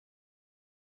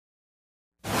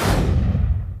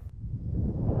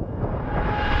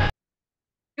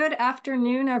Good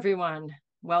afternoon, everyone.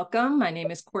 Welcome. My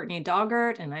name is Courtney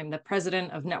Doggart, and I'm the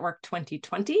president of Network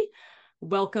 2020.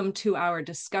 Welcome to our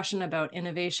discussion about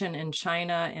innovation in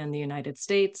China and the United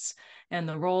States and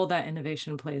the role that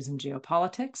innovation plays in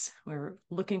geopolitics. We're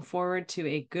looking forward to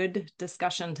a good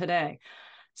discussion today.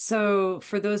 So,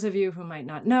 for those of you who might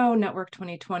not know, Network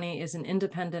 2020 is an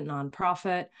independent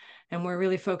nonprofit, and we're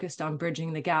really focused on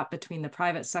bridging the gap between the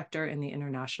private sector and the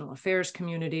international affairs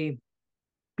community.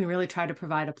 We really try to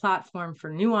provide a platform for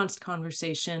nuanced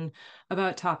conversation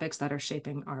about topics that are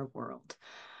shaping our world.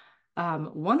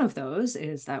 One of those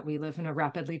is that we live in a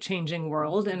rapidly changing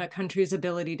world, and a country's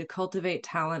ability to cultivate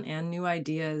talent and new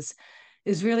ideas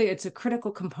it's a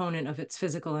critical component of its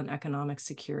physical and economic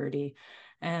security.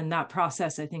 And that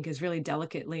process, I think, is really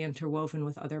delicately interwoven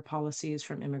with other policies,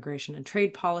 from immigration and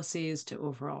trade policies to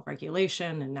overall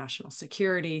regulation and national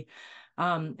security.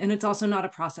 And it's also not a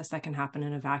process that can happen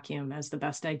in a vacuum, as the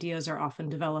best ideas are often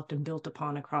developed and built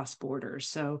upon across borders.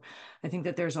 So I think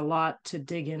that there's a lot to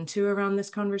dig into around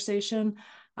this conversation.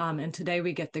 And today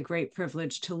we get the great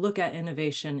privilege to look at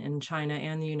innovation in China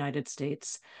and the United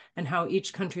States and how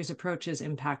each country's approaches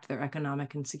impact their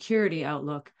economic and security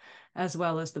outlook, as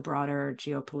well as the broader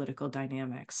geopolitical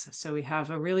dynamics. So we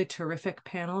have a really terrific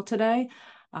panel today.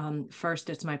 First,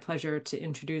 it's my pleasure to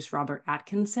introduce Robert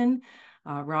Atkinson.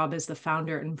 Rob is the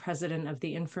founder and president of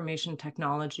the Information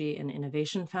Technology and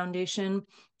Innovation Foundation,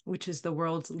 which is the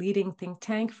world's leading think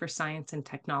tank for science and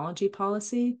technology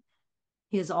policy.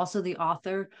 He is also the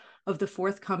author of the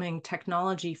forthcoming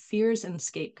Technology Fears and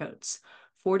Scapegoats: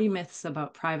 40 Myths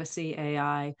About Privacy,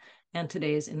 AI, and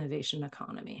Today's Innovation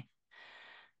Economy.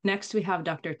 Next, we have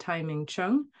Dr. Ming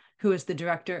Cheung, who is the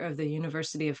director of the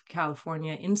University of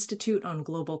California Institute on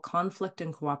Global Conflict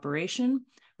and Cooperation,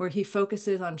 where he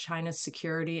focuses on China's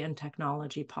security and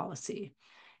technology policy.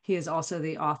 He is also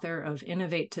the author of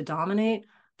Innovate to Dominate: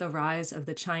 The Rise of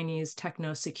the Chinese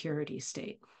Techno-Security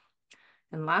State.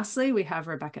 And lastly, we have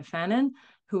Rebecca Fannin,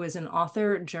 who is an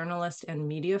author, journalist, and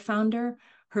media founder.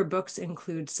 Her books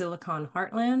include Silicon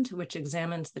Heartland, which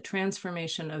examines the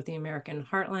transformation of the American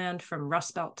heartland from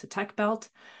Rust Belt to Tech Belt,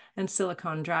 and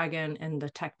Silicon Dragon and the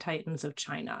Tech Titans of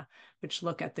China, which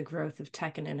look at the growth of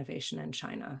tech and innovation in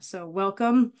China. So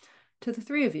welcome to the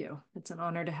three of you. It's an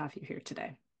honor to have you here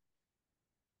today.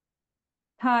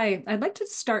 Hi, I'd like to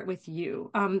start with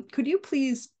you. Could you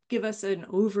please give us an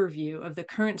overview of the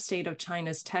current state of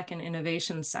China's tech and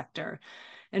innovation sector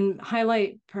and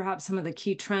highlight perhaps some of the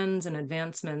key trends and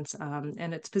advancements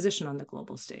and its position on the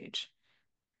global stage?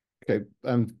 Okay,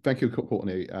 thank you,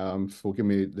 Courtney, for giving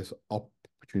me this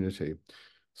opportunity.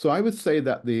 So I would say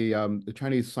that the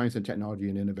Chinese science and technology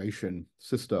and innovation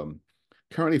system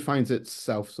currently finds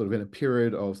itself sort of in a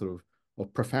period of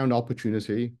profound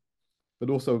opportunity, but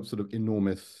also sort of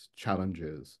enormous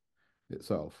challenges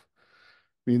itself.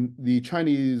 I mean, the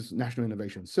Chinese national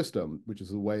innovation system, which is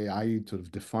the way I sort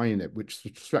of define it, which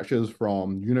stretches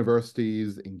from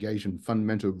universities engaged in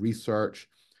fundamental research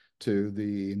to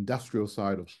the industrial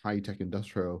side of high-tech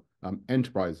industrial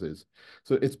enterprises.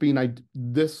 So it's been,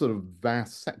 this sort of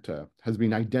vast sector has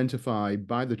been identified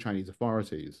by the Chinese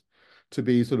authorities to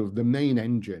be sort of the main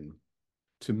engine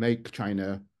to make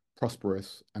China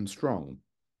prosperous and strong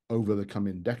over the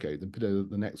coming decades, and particularly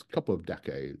the next couple of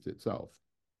decades itself.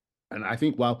 And I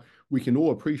think while we can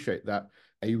all appreciate that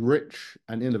a rich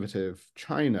and innovative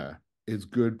China is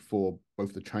good for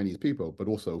both the Chinese people, but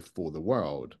also for the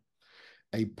world,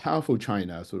 a powerful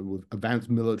China, sort of with advanced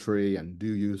military and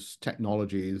dual-use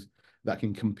technologies that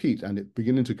can compete, and it's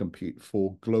beginning to compete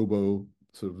for global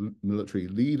sort of military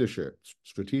leadership,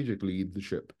 strategic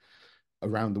leadership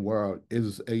around the world,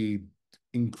 is a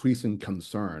increasing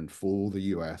concern for the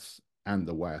US and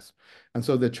the West. And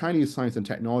so the Chinese science and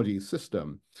technology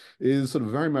system is sort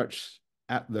of very much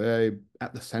at the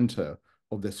center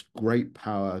of this great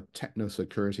power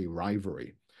techno-security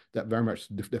rivalry that very much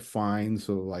defines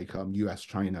sort of like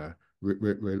US-China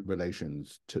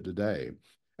relations to today.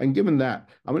 And given that,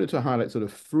 I wanted to highlight sort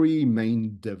of three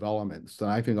main developments that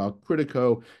I think are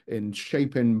critical in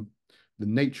shaping the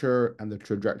nature and the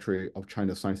trajectory of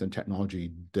China's science and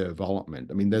technology development.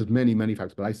 I mean, there's many, many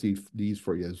factors, but I see these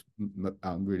three as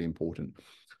really important.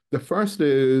 The first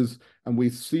is, and we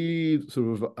see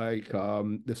sort of like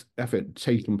this effort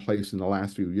taking place in the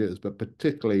last few years, but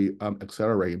particularly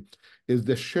accelerating, is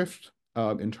the shift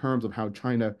in terms of how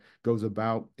China goes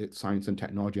about its science and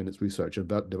technology and its research and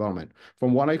development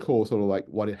from what I call sort of like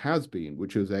what it has been,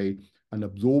 which is an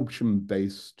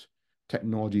absorption-based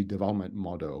technology development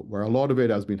model, where a lot of it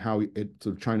has been how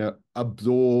China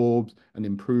absorbs and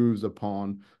improves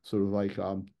upon sort of like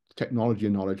technology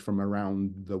and knowledge from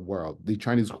around the world. The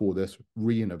Chinese call this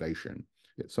re-innovation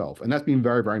itself. And that's been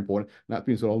very, very important. And that's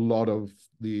been sort of a lot of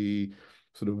the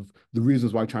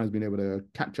reasons why China's been able to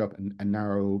catch up and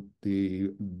narrow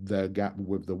the gap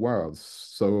with the world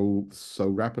so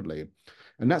rapidly.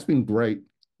 And that's been great,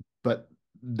 but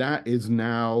that is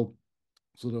now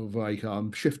sort of like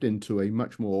shift into a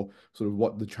much more sort of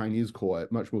what the Chinese call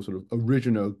it, much more sort of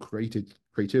original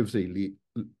creativity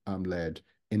led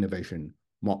innovation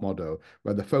model,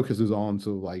 where the focus is on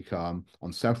sort of like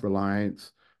on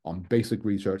self-reliance, on basic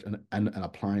research and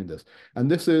applying this.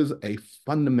 And this is a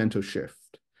fundamental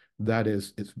shift that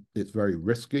is it's very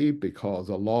risky because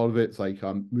a lot of it's like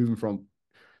moving from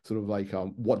sort of like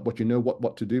what you know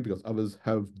what to do because others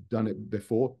have done it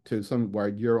before to something where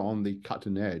you're on the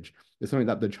cutting edge. It's something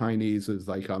that the Chinese is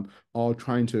like are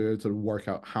trying to sort of work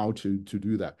out how to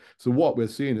do that. So what we're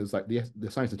seeing is like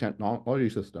the science and technology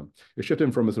system is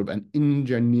shifting from a sort of an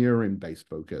engineering based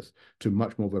focus to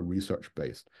much more of a research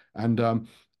based, and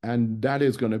that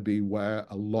is going to be where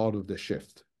a lot of the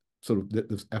shift sort of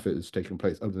this effort is taking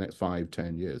place over the next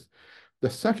 5-10 years.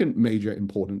 The second major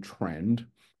important trend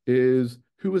is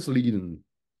who is leading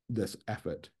this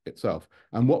effort itself.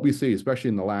 And what we see, especially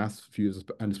in the last few years,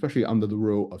 and especially under the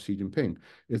rule of Xi Jinping,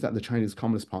 is that the Chinese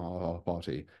Communist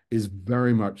Party is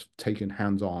very much taking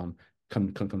hands-on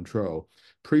control.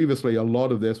 Previously, a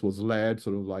lot of this was led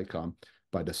sort of like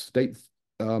by the state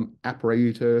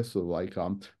apparatus or like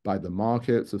by the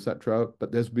markets, etc.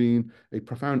 But there's been a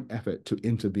profound effort to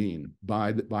intervene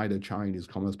by the Chinese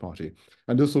Communist Party,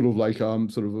 and this sort of like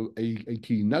sort of a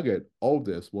key nugget of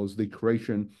this was the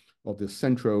creation of the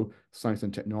Central Science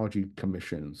and Technology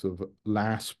Commission, sort of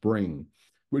last spring,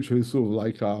 which is sort of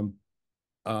like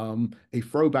a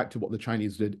throwback to what the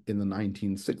Chinese did in the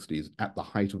 1960s at the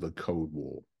height of the Cold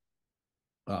War.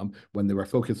 When they were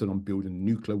focusing on building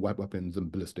nuclear weapons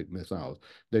and ballistic missiles.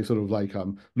 They sort of like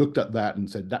looked at that and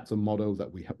said, that's a model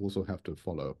that we also have to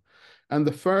follow. And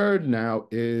the third now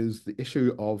is the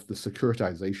issue of the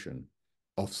securitization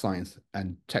of science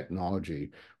and technology,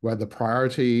 where the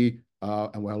priority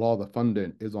and where a lot of the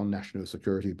funding is on national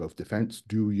security, both defense,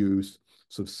 dual use,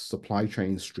 sort of supply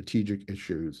chain, strategic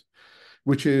issues,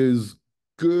 which is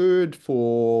good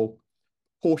for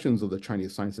portions of the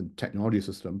Chinese science and technology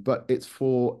system, but it's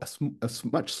for a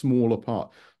much smaller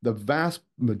part. The vast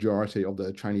majority of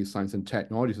the Chinese science and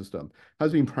technology system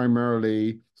has been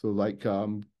primarily sort of like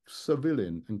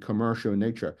civilian and commercial in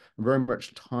nature, and very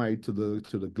much tied to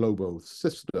the global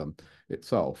system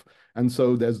itself. And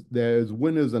so there's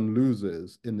winners and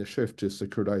losers in the shift to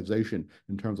securitization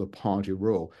in terms of party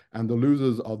rule, and the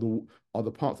losers are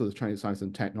the parts of the Chinese science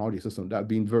and technology system that have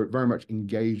been very, very much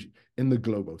engaged in the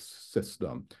global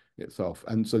system itself.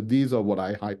 And so these are what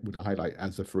I would highlight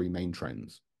as the three main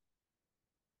trends.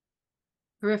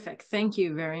 Terrific. Thank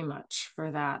you very much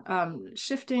for that.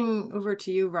 Shifting over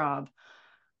to you, Rob.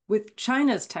 With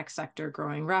China's tech sector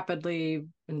growing rapidly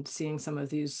and seeing some of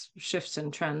these shifts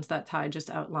and trends that Ty just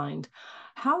outlined,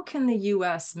 how can the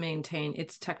US maintain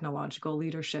its technological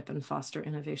leadership and foster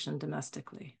innovation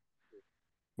domestically?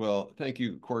 Well, thank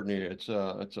you, Courtney. It's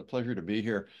a pleasure to be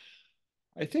here.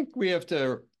 I think we have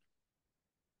to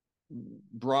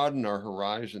broaden our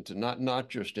horizon to not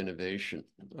just innovation.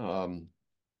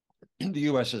 The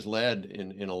U.S. has led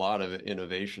in a lot of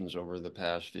innovations over the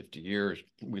past 50 years.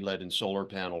 We led in solar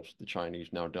panels, the Chinese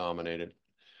now dominate it.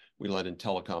 We led in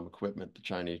telecom equipment, the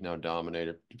Chinese now dominate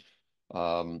it.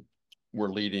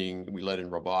 We led in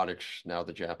robotics, now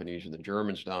the Japanese and the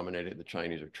Germans dominate it, the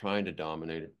Chinese are trying to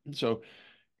dominate it. So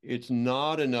it's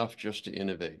not enough just to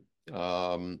innovate.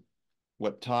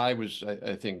 What Ty was,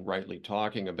 I think, rightly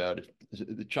talking about is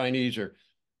the Chinese are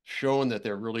shown that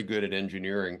they're really good at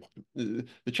engineering. The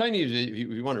Chinese, if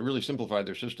you want to really simplify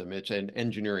their system, it's an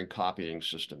engineering copying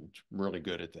system. It's really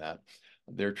good at that.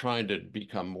 They're trying to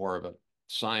become more of a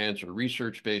science or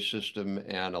research-based system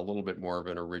and a little bit more of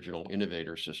an original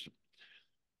innovator system.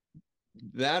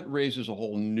 That raises a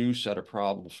whole new set of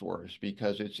problems for us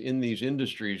because it's in these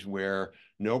industries where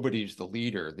nobody's the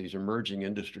leader, these emerging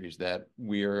industries, that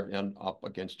we're up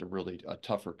against a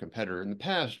tougher competitor. In the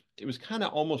past, it was kind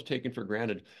of almost taken for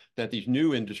granted that these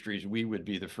new industries, we would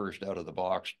be the first out of the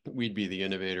box, we'd be the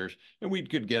innovators, and we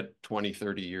could get 20,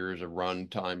 30 years of run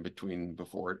time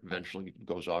before it eventually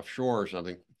goes offshore or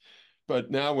something. But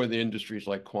now with the industries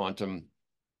like quantum,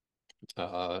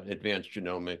 advanced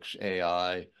genomics,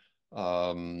 AI,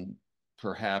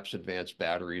 perhaps advanced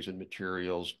batteries and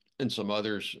materials, and some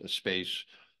others space.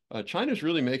 China's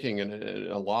really making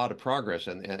a lot of progress,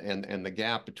 and the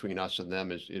gap between us and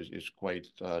them is quite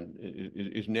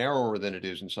is narrower than it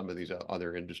is in some of these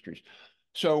other industries.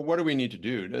 So what do we need to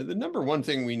do? The number one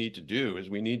thing we need to do is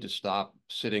we need to stop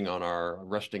resting on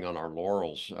our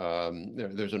laurels.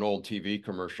 There's an old TV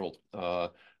commercial,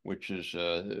 which is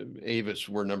Avis,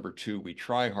 we're number two, we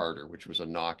try harder, which was a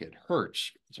knock at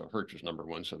Hertz. So Hertz is number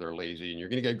one, so they're lazy, and you're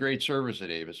going to get great service at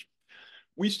Avis.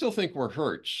 We still think we're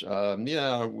Hertz.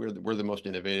 Yeah, we're the most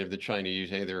innovative. The Chinese,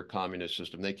 hey, they're a communist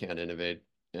system. They can't innovate.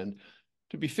 And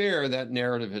to be fair, that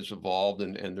narrative has evolved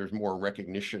and there's more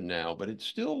recognition now, but it's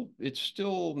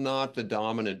still not the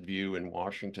dominant view in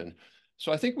Washington.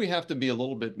 So I think we have to be a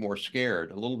little bit more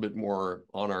scared, a little bit more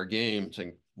on our game,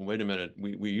 saying, wait a minute,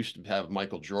 we used to have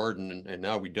Michael Jordan and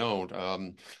now we don't.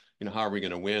 You know, how are we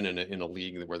going to win in a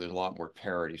league where there's a lot more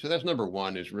parity? So that's number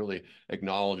one, is really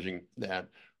acknowledging that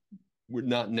we're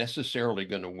not necessarily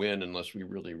going to win unless we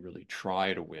really, really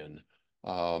try to win.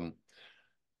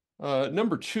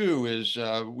 Number two is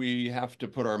we have to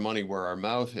put our money where our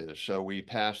mouth is. So we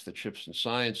passed the CHIPS and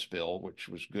Science bill, which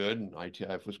was good, and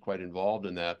ITF was quite involved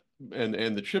in that.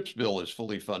 And the CHIPS bill is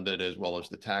fully funded, as well as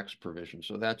the tax provision.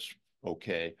 So that's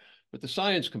okay. But the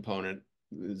science component,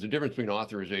 there's a difference between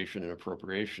authorization and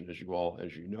appropriation, as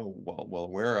you know, well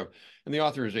aware of. And the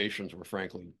authorizations were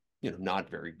frankly, not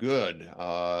very good.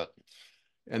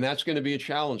 And that's going to be a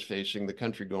challenge facing the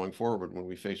country going forward when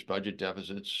we face budget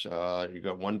deficits. You've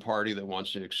got one party that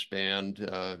wants to expand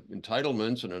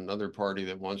entitlements and another party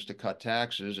that wants to cut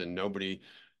taxes, and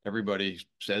everybody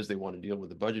says they want to deal with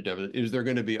the budget deficit. Are there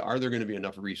going to be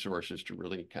enough resources to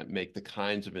really make the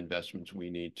kinds of investments we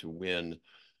need to win?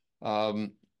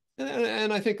 And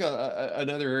I think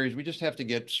another area is we just have to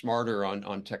get smarter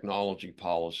on technology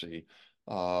policy.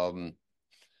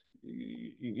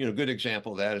 Good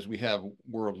example of that is we have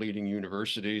world-leading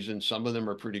universities, and some of them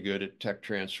are pretty good at tech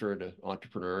transfer to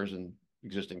entrepreneurs and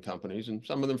existing companies, and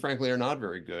some of them, frankly, are not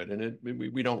very good. And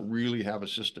we don't really have a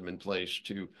system in place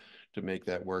to make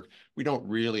that work. We don't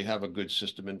really have a good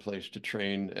system in place to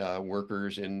train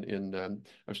workers in.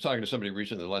 I was talking to somebody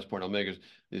recently. The last point I'll make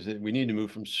is that we need to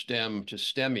move from STEM to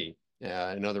STEMI.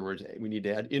 In other words, we need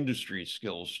to add industry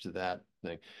skills to that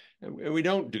thing. And we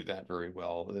don't do that very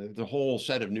well. The whole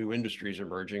set of new industries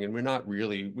emerging, and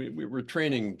we're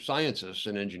training scientists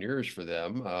and engineers for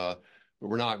them, but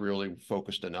we're not really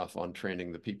focused enough on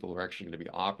training the people who are actually going to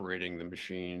be operating the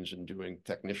machines and doing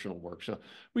technician work. So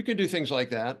we could do things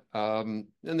like that. And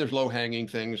there's low-hanging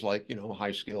things like,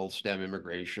 high-skilled STEM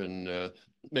immigration,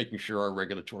 making sure our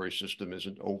regulatory system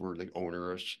isn't overly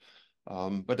onerous.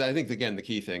 But I think, again, the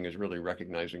key thing is really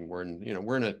recognizing we're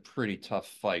in a pretty tough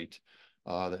fight.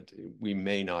 That we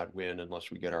may not win unless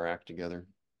we get our act together.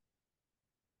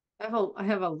 I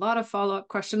have a lot of follow-up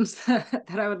questions that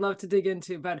I would love to dig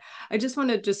into, but I just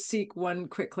want to seek one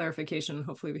quick clarification.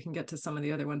 Hopefully we can get to some of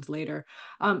the other ones later.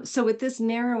 So with this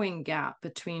narrowing gap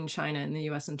between China and the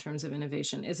US in terms of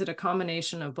innovation, is it a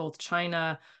combination of both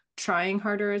China trying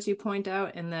harder, as you point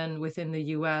out, and then within the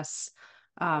US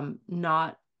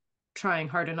not trying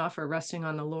hard enough or resting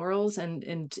on the laurels? And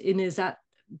is that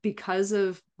because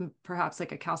of perhaps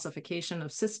like a calcification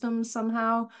of systems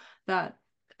somehow that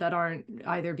aren't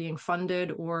either being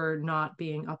funded or not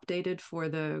being updated for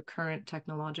the current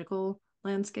technological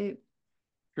landscape?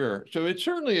 Sure. So it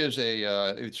certainly is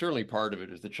it's certainly part of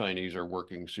it is the Chinese are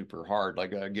working super hard.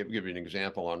 Like give you an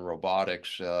example on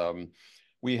robotics.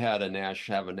 We had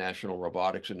have a national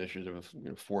robotics initiative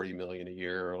of 40 million a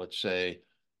year, let's say.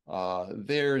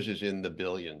 Theirs is in the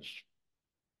billions.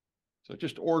 So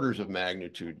just orders of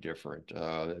magnitude different,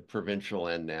 provincial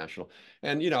and national.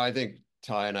 And, I think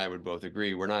Ty and I would both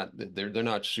agree, they're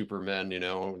not supermen,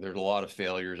 there's a lot of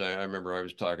failures. I remember I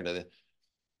was talking to the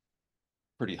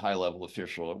pretty high level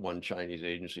official at one Chinese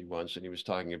agency once, and he was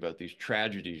talking about these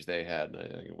tragedies they had.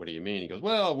 And I go, what do you mean? He goes,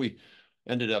 well, we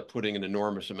ended up putting an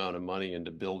enormous amount of money into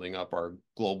building up our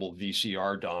global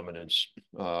VCR dominance,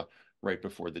 right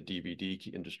before the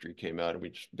DVD industry came out, and we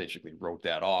just basically wrote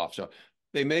that off. So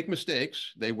they make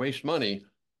mistakes, they waste money,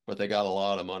 but they got a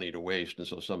lot of money to waste, and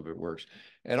so some of it works.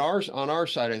 On our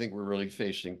side, I think we're really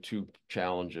facing two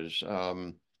challenges.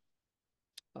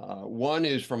 One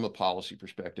is from a policy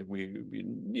perspective.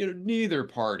 Neither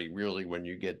party really, when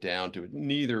you get down to it,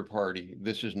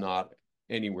 this is not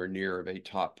anywhere near of a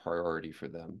top priority for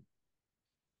them.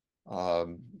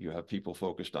 You have people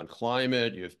focused on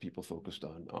climate, you have people focused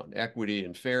on equity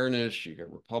and fairness, you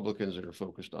got Republicans that are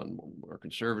focused on more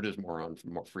conservatives, more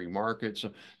free markets.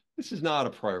 So this is not a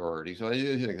priority. So I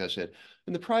think that's it.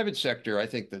 In the private sector, I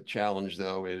think the challenge,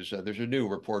 though, is there's a new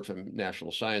report from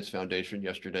National Science Foundation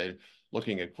yesterday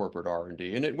looking at corporate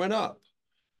R&D, and it went up.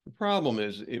 The problem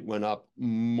is it went up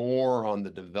more on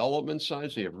the development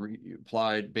side. So you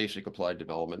have basic applied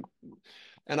development.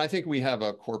 And I think we have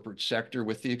a corporate sector,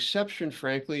 with the exception,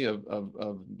 frankly, of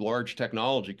large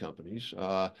technology companies.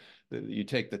 You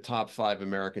take the top 5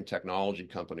 American technology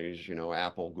companies, you know,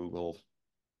 Apple, Google,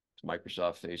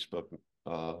 Microsoft, Facebook,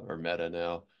 or Meta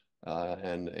now,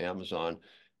 and Amazon.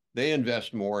 They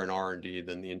invest more in R&D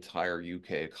than the entire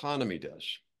UK economy does.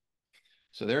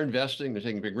 So they're investing, they're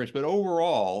taking big risks. But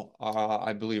overall,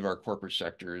 I believe our corporate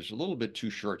sector is a little bit too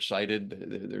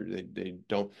short-sighted.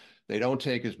 They don't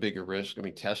take as big a risk. I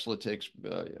mean, Tesla takes,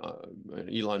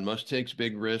 Elon Musk takes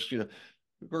big risks. You know,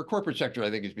 our corporate sector, I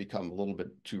think, has become a little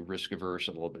bit too risk averse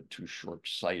and a little bit too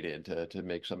short-sighted to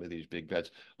make some of these big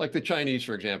bets. Like the Chinese,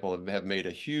 for example, have made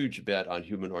a huge bet on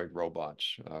humanoid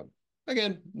robots.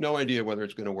 Again, no idea whether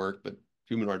it's going to work, but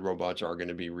humanoid robots are going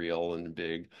to be real and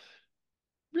big.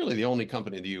 Really, the only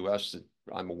company in the US that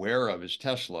I'm aware of is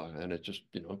Tesla, and it's just,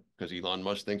 you know, because Elon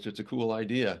Musk thinks it's a cool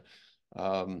idea.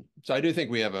 So I do think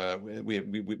we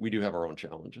do have our own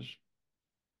challenges.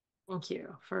 Thank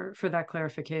you for that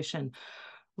clarification.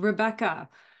 Rebecca,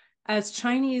 as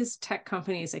Chinese tech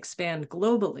companies expand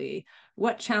globally,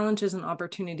 what challenges and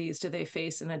opportunities do they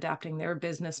face in adapting their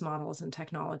business models and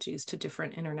technologies to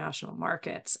different international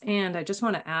markets? And I just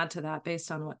want to add to that,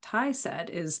 based on what Ty said,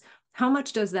 is how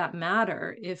much does that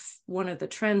matter if one of the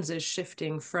trends is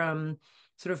shifting from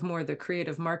sort of more the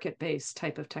creative market-based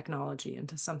type of technology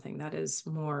into something that is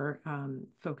more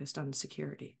focused on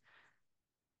security?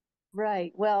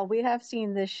 Right. Well, we have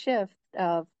seen this shift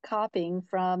of copying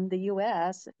from the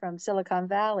US, from Silicon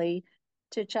Valley,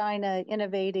 to China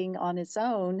innovating on its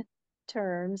own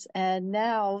terms, and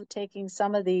now taking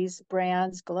some of these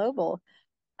brands global.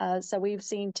 So we've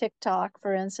seen TikTok,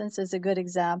 for instance, is a good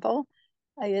example.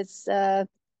 It's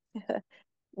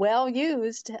well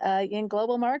used in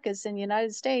global markets in the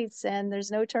United States, and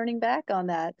there's no turning back on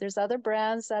that. There's other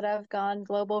brands that have gone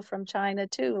global from China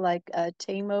too, like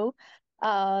Temu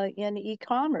in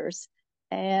e-commerce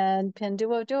and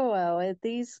Pinduoduo.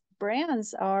 These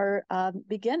brands are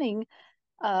beginning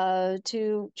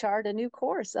to chart a new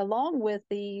course along with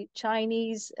the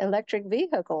Chinese electric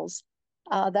vehicles.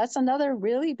 That's another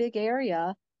really big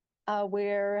area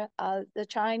where the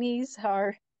Chinese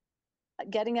are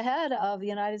getting ahead of the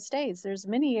United States. There's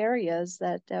many areas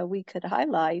that we could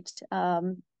highlight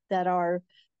that are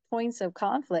points of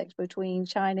conflict between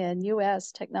China and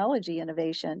US technology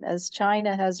innovation, as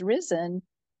China has risen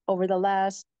over the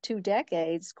last 2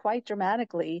 decades quite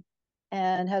dramatically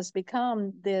and has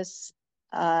become this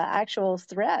actual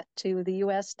threat to the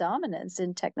US dominance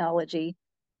in technology,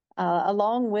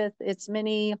 along with its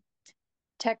many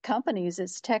tech companies,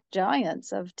 its tech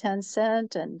giants of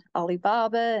Tencent and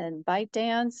Alibaba and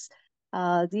ByteDance.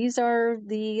 These are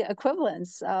the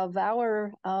equivalents of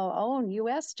our own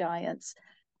US giants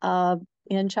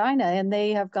in China, and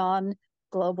they have gone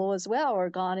global as well, or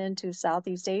gone into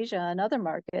Southeast Asia and other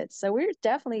markets. So we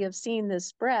definitely have seen this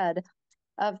spread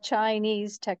of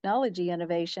Chinese technology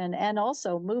innovation, and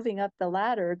also moving up the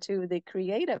ladder to the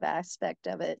creative aspect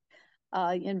of it,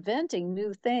 inventing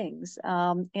new things,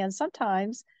 and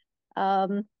sometimes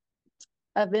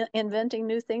inventing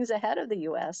new things ahead of the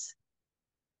US.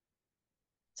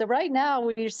 So right now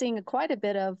we're seeing quite a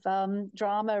bit of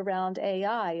drama around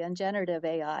AI and generative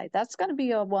AI. That's going to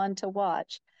be a one to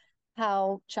watch,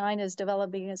 how China is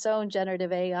developing its own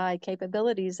generative AI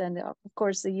capabilities. And of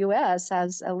course, the US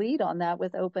has a lead on that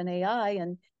with OpenAI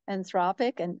and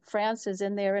Anthropic, and France is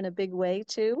in there in a big way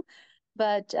too.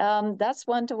 But that's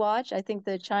one to watch. I think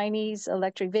the Chinese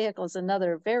electric vehicle is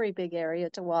another very big area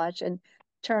to watch in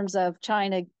terms of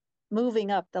China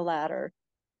moving up the ladder.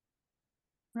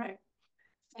 Right.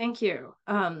 Thank you.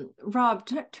 Rob,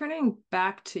 turning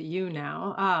back to you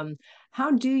now,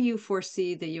 how do you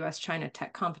foresee the US-China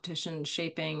tech competition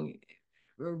shaping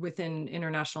within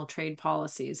international trade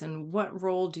policies, and what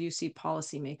role do you see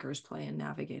policymakers play in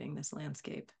navigating this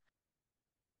landscape?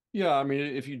 Yeah, I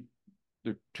mean,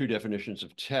 there are 2 definitions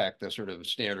of tech. The sort of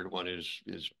standard one is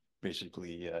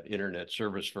basically internet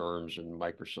service firms and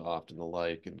Microsoft and the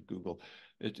like, and Google.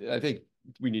 I think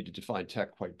we need to define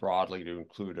tech quite broadly to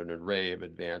include an array of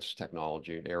advanced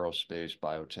technology in aerospace,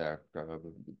 biotech,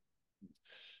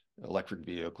 electric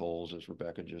vehicles, as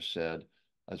Rebecca just said,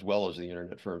 as well as the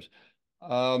internet firms.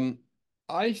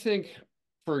 I think,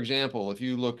 for example, if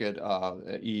you look at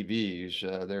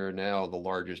EVs, they're now the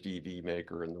largest EV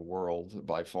maker in the world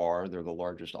by far. They're the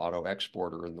largest auto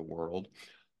exporter in the world.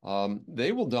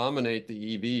 They will dominate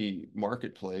the EV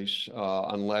marketplace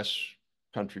unless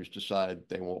countries decide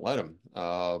they won't let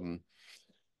them.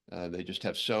 They just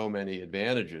have so many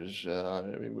advantages. I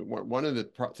mean, one of the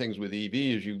things with EV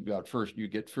is you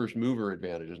get first mover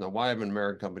advantages. Now, why haven't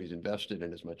American companies invested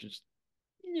in as much?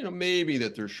 maybe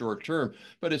that they're short term,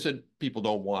 but it said people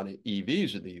don't want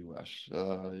EVs in the US.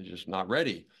 It's just not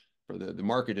ready. The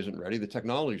market isn't ready. The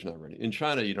technology is not ready. In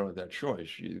China, you don't have that choice.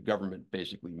 The government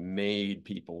basically made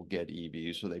people get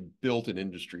EVs. So they built an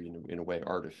industry in a way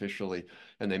artificially,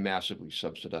 and they massively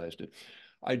subsidized it.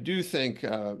 I do think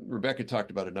Rebecca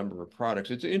talked about a number of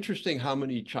products. It's interesting how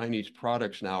many Chinese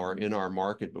products now are in our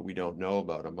market, but we don't know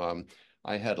about them.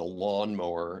 I had a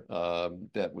lawnmower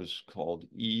that was called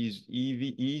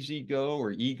Easy Go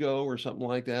or Ego or something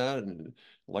like that, an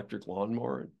electric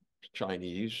lawnmower,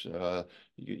 Chinese.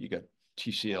 You got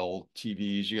TCL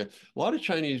TVs. You got a lot of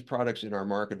Chinese products in our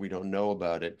market. We don't know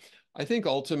about it. I think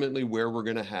ultimately where we're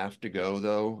going to have to go,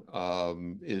 though,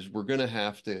 is we're going to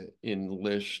have to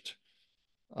enlist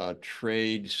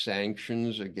trade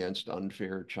sanctions against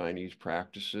unfair Chinese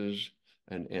practices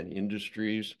and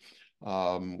industries.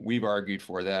 We've argued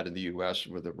for that in the US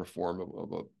with a reform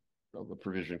of a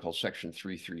provision called Section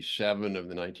 337 of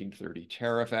the 1930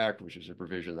 Tariff Act, which is a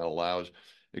provision that allows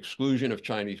exclusion of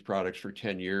Chinese products for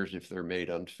 10 years if they're made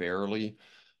unfairly.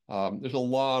 There's a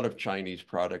lot of Chinese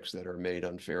products that are made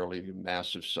unfairly,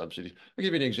 massive subsidies. I'll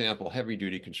give you an example,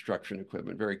 heavy-duty construction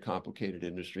equipment, very complicated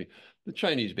industry. The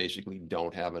Chinese basically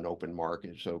don't have an open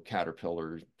market, so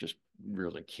Caterpillar just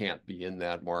really can't be in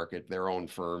that market. Their own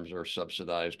firms are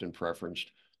subsidized and preferenced.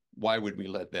 Why would we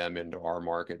let them into our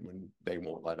market when they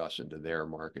won't let us into their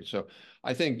market? So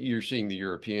I think you're seeing the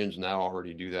Europeans now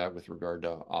already do that with regard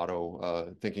to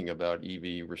auto, thinking about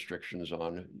EV restrictions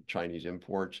on Chinese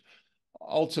imports.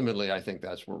 Ultimately, I think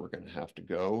that's where we're going to have to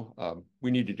go.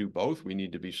 We need to do both. We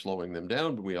need to be slowing them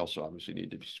down, but we also obviously need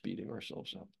to be speeding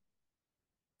ourselves up.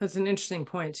 That's an interesting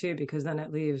point too, because then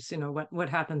it leaves, what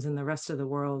happens in the rest of the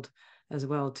world as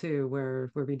well too,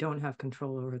 where we don't have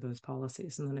control over those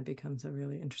policies, and then it becomes a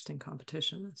really interesting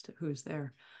competition as to who's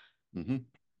there. Mm-hmm.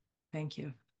 Thank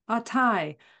you.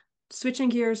 Tai, switching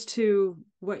gears to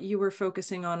what you were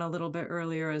focusing on a little bit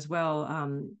earlier as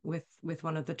well, with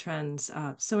one of the trends.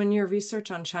 So in your research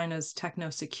on China's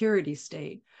techno-security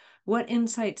state, what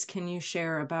insights can you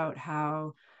share about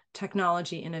how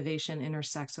technology innovation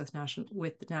intersects with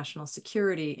national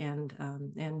security and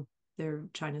their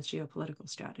China's geopolitical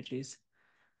strategies?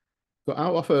 So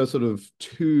I'll offer sort of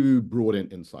two broad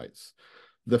insights.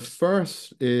 The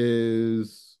first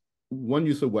is one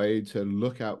useful way to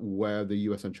look at where the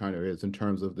US and China is in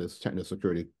terms of this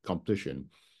techno-security competition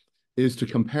is to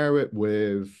compare it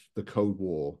with the Cold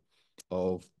War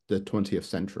of the 20th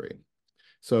century.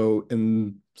 So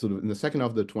in the second half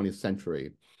of the 20th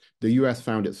century, the US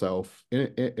found itself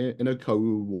in a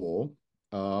Cold War,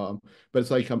 but it's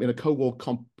like in a Cold War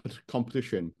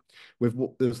competition with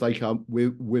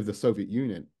with the Soviet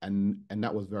Union, and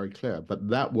that was very clear. But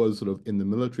that was sort of in the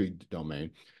military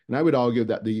domain, and I would argue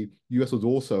that the US was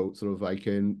also sort of like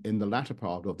in the latter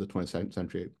part of the 20th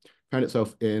century found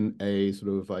itself in a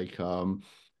sort of like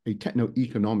a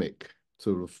techno-economic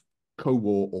sort of Cold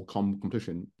War or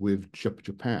competition with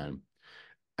Japan.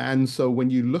 And so when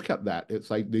you look at that, it's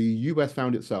like the US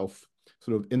found itself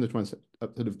sort of in the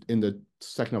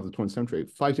second half of the 20th century,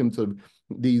 fighting sort of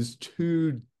these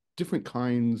two different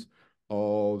kinds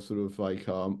of sort of like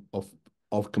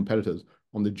of competitors.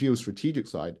 On the geostrategic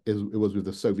side, it was with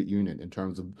the Soviet Union in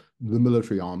terms of the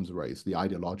military arms race, the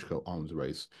ideological arms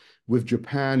race. With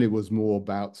Japan, it was more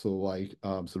about sort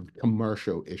of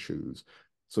commercial issues,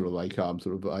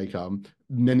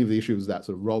 many of the issues that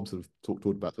sort of Rob sort of talked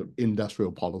about, sort of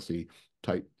industrial policy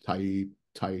type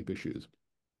issues.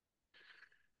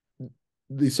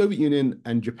 The Soviet Union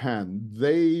and Japan,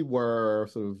 they were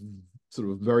sort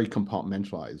of very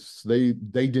compartmentalized.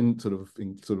 They didn't sort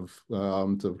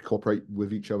of cooperate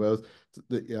with each other.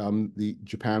 The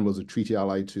Japan was a treaty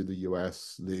ally to the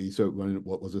US.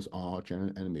 What was this arch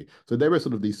enemy? So they were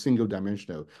sort of these single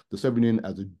dimensional. The Soviet Union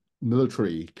as a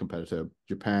military competitor,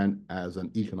 Japan as an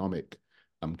economic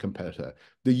competitor.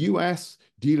 The US,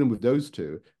 dealing with those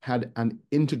two, had an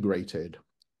integrated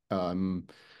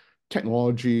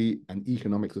technology and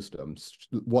economic systems.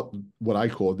 What I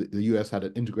call the US had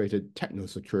an integrated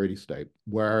techno-security state,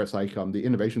 where it's like the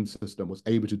innovation system was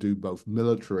able to do both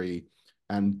military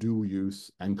and dual use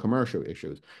and commercial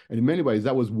issues. And in many ways,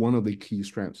 that was one of the key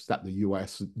strengths that the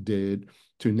US did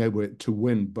to enable it to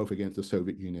win both against the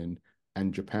Soviet Union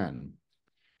and Japan.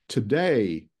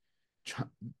 Today,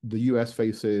 the US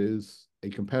faces a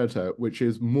competitor which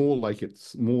is more like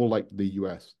the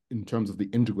US in terms of the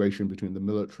integration between the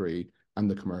military and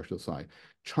the commercial side.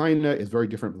 China is very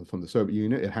different from the Soviet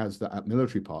Union. It has that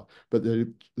military part, but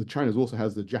the China also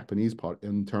has the Japanese part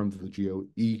in terms of the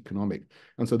geo-economic.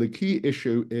 And so the key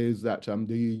issue is that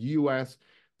the US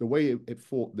the way it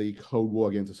fought the Cold War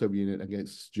against the Soviet Union,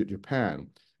 against Japan,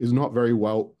 is not very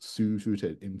well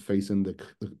suited in facing the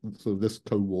sort of this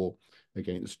Cold War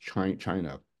against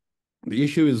China. The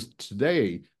issue is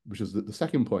today, which is the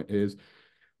second point, is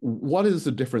what is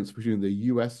the difference between the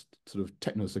US sort of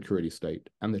techno-security state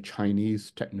and the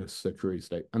Chinese techno-security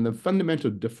state? And the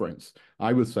fundamental difference,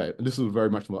 I would say, and this is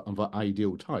very much of an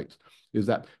ideal type, is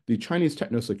that the Chinese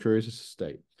techno-security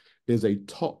state is a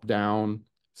top-down,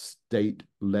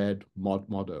 state-led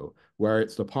model where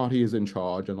it's the party is in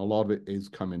charge and a lot of it is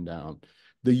coming down.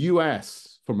 The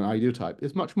US, from an ideal type,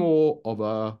 is much more of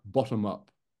a bottom-up,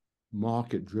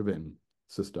 market-driven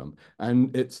system,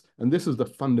 and this is the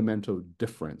fundamental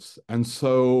difference. And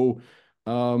so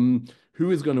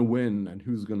who is going to win and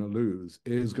who's going to lose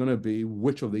is going to be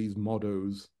which of these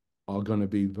models are going to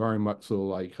be very much so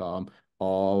like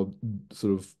are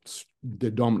sort of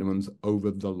the dominant ones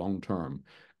over the long term.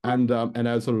 And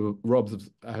as sort of Rob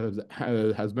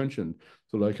has mentioned,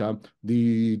 so like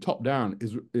the top down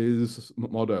is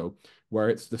model where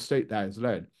it's the state that is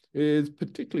led is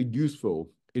particularly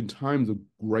useful in times of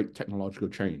great technological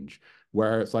change,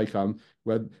 where it's like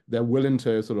where they're willing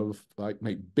to sort of like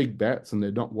make big bets and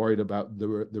they're not worried about the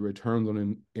returns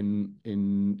on in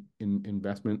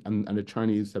investment, and the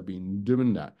Chinese have been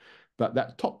doing that. But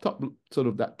that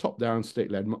top down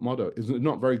state-led model is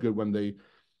not very good when the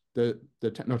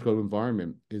technological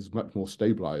environment is much more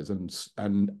stabilized,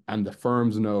 and the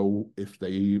firms know if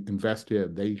they invest here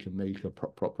they can make a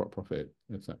profit,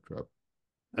 etc.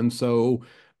 And so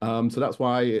that's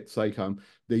why it's like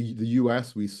the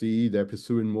US, we see they're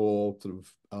pursuing more sort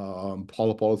of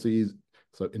policies,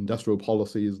 so industrial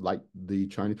policies like the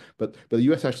Chinese, but the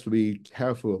US has to be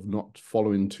careful of not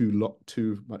following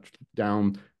too much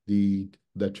down the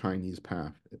Chinese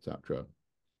path, etc.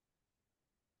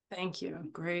 Thank you.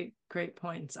 Great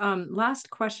points. Last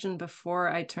question before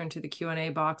I turn to the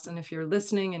Q&A box. And if you're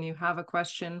listening and you have a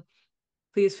question,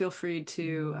 please feel free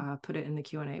to put it in the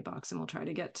Q&A box and we'll try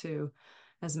to get to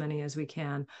as many as we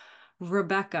can.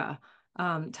 Rebecca,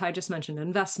 Ty just mentioned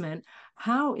investment.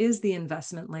 How is the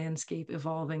investment landscape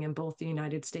evolving in both the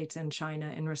United States and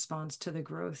China in response to the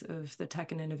growth of the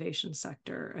tech and innovation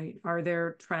sector? Are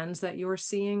there trends that you're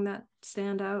seeing that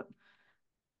stand out?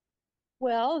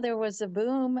 Well, there was a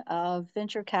boom of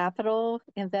venture capital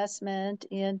investment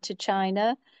into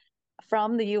China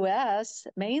from the US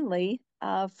mainly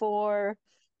for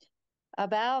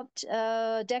about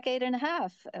a decade and a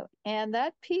half. And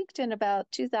that peaked in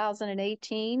about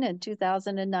 2018 and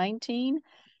 2019.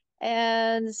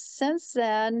 And since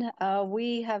then,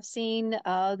 we have seen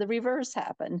the reverse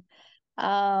happen.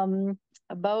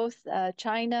 Both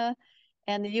China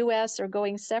and the US are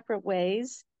going separate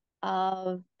ways.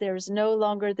 There's no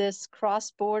longer this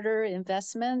cross-border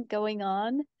investment going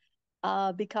on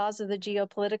because of the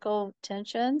geopolitical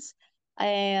tensions,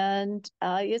 and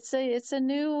it's a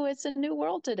new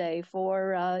world today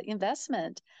for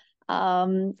investment.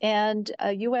 And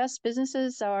U.S.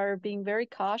 businesses are being very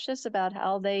cautious about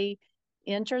how they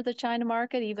enter the China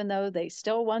market, even though they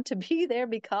still want to be there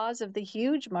because of the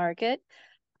huge market.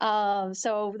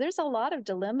 So there's a lot of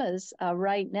dilemmas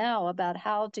right now about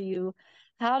how do you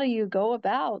go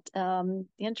about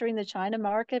entering the China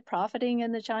market, profiting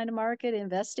in the China market,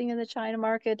 investing in the China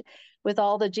market with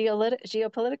all the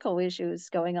geopolitical issues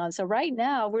going on. So right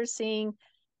now we're seeing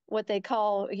what they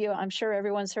call, I'm sure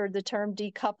everyone's heard the term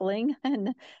decoupling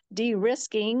and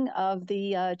de-risking of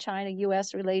the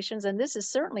China-U.S. relations. And this has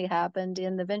certainly happened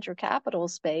in the venture capital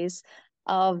space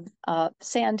of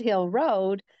Sand Hill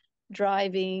Road,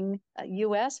 driving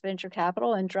U.S. venture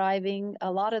capital and driving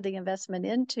a lot of the investment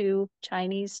into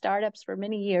Chinese startups for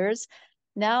many years.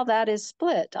 Now that is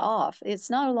split off. It's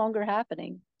no longer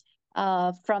happening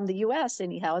from the U.S.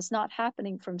 anyhow. It's not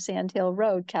happening from Sand Hill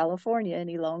Road, California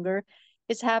any longer.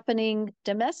 It's happening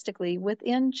domestically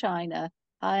within China.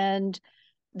 And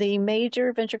the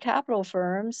major venture capital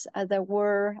firms that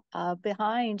were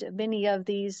behind many of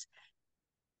these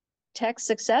tech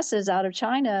successes out of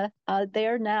China,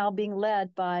 they're now being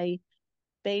led by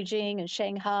Beijing and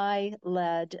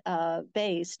Shanghai-led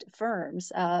based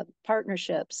firms,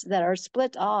 partnerships that are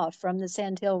split off from the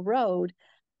Sand Hill Road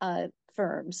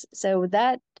firms. So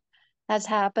that has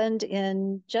happened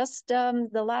in just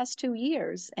the last 2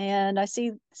 years, and I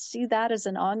see that as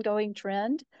an ongoing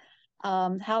trend.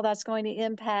 How that's going to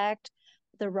impact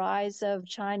the rise of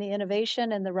China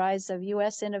innovation and the rise of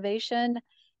U.S. innovation.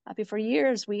 For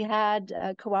years, we had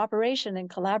cooperation and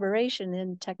collaboration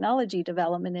in technology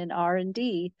development and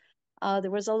R&D.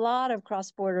 There was a lot of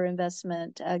cross-border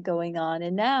investment going on,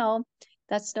 and now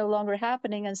that's no longer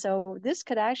happening. And so this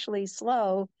could actually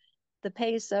slow the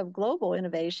pace of global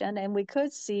innovation, and we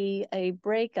could see a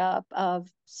breakup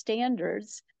of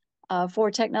standards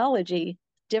for technology,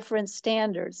 different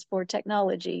standards for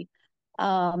technology,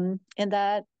 and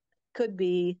that could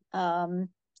be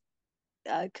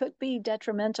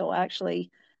detrimental,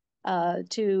 actually,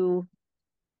 to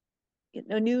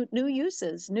new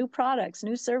uses, new products,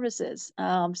 new services.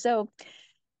 So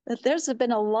there's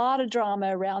been a lot of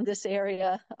drama around this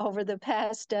area over the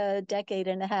past decade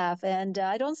and a half, and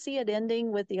I don't see it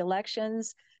ending with the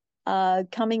elections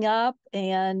coming up,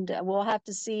 and we'll have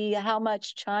to see how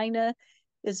much China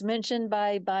is mentioned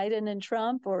by Biden and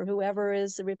Trump or whoever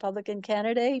is the Republican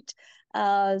candidate.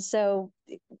 So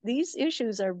these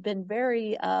issues have been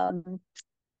very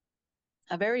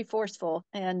forceful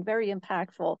and very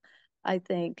impactful, I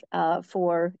think,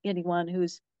 for anyone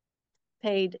who's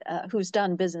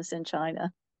done business in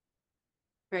China.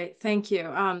 Great, thank you.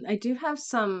 I do have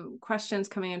some questions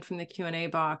coming in from the Q&A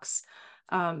box.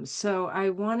 So I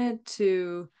wanted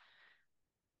to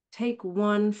take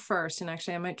one first, and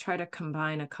actually I might try to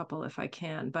combine a couple if I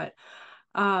can. But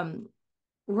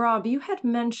Rob, you had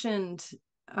mentioned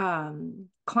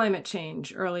climate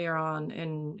change earlier on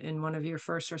in one of your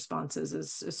first responses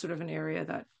as sort of an area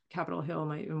that Capitol Hill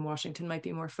in Washington might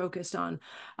be more focused on.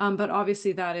 But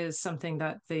obviously that is something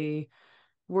that the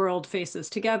world faces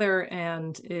together,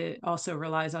 and it also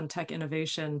relies on tech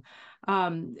innovation.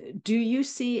 Do you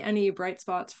see any bright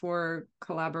spots for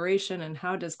collaboration, and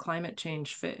how does climate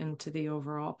change fit into the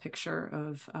overall picture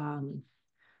of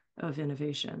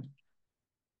innovation?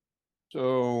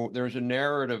 So there's a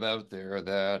narrative out there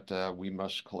that we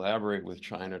must collaborate with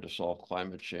China to solve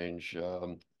climate change.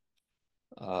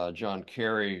 John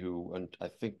Kerry, who I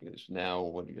think is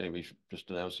now, he just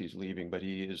announced he's leaving, but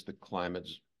he is the climate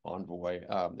envoy,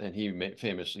 and he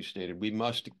famously stated, "We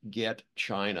must get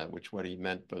China," which what he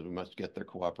meant was we must get their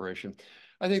cooperation.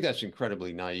 I think that's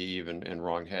incredibly naive and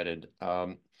wrong-headed.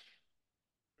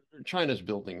 China's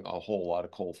building a whole lot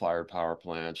of coal-fired power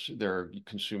plants. They're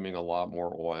consuming a lot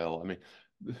more oil. I mean,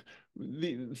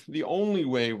 the only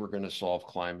way we're going to solve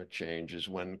climate change is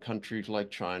when countries like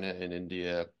China and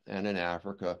India and in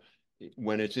Africa,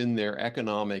 when it's in their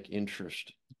economic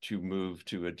interest to move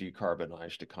to a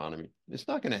decarbonized economy. It's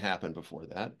not going to happen before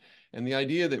that. And the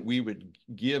idea that we would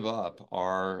give up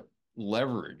our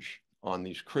leverage on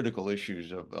these critical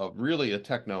issues of really a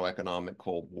techno-economic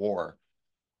Cold War,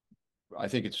 I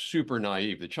think it's super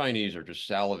naive. The Chinese are just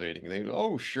salivating. They go,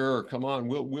 "Oh, sure, come on,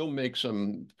 we'll make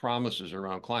some promises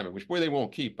around climate," which, boy, they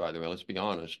won't keep, by the way, let's be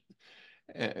honest.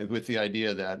 And with the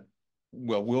idea that,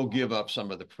 well, we'll give up some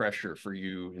of the pressure for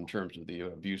you in terms of the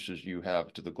abuses you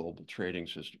have to the global trading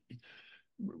system.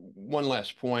 One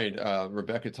last point,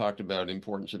 Rebecca talked about the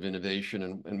importance of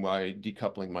innovation and why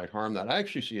decoupling might harm that. I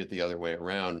actually see it the other way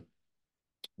around.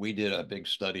 We did a big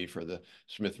study for the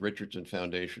Smith Richardson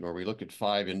Foundation where we looked at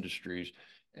 5 industries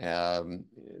and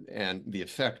the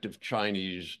effect of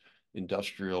Chinese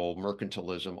industrial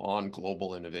mercantilism on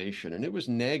global innovation, and it was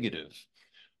negative.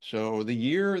 So the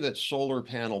year that solar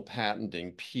panel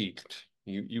patenting peaked,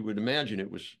 you would imagine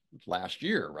it was last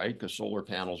year, right? Because solar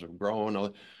panels are growing.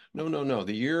 No.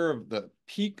 The year of the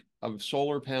peak of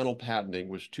solar panel patenting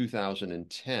was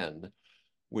 2010,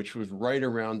 which was right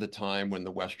around the time when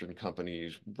the Western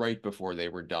companies, right before they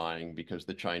were dying because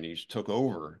the Chinese took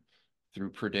over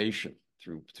through predation,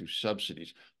 through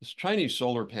subsidies. This Chinese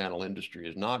solar panel industry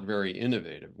is not very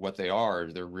innovative. What they are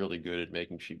is they're really good at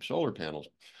making cheap solar panels.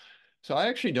 So I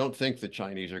actually don't think the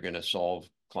Chinese are going to solve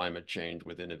climate change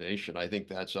with innovation. I think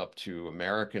that's up to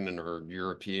American or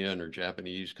European or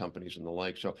Japanese companies and the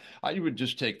like. So I would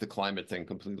just take the climate thing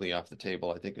completely off the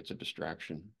table. I think it's a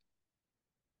distraction.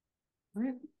 All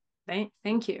right.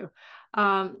 Thank you.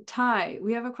 Ty,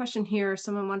 we have a question here.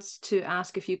 Someone wants to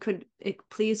ask if you could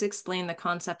please explain the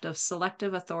concept of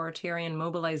selective authoritarian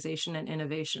mobilization and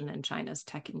innovation in China's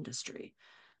tech industry.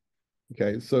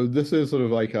 Okay, so this is sort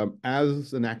of like,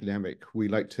 as an academic, we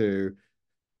like to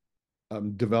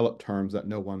develop terms that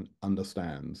no one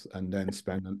understands and then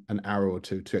spend an hour or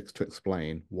two to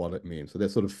explain what it means. So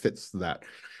this sort of fits that.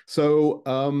 So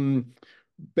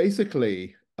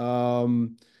basically,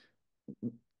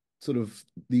 sort of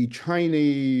the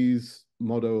Chinese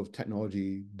model of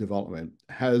technology development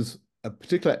has a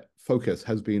particular focus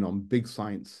has been on big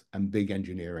science and big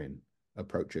engineering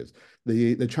approaches.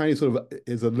 The Chinese sort of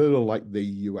is a little like the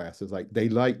US. It's like they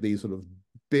like these sort of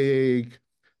big,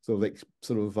 sort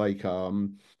of like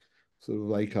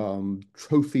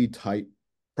trophy type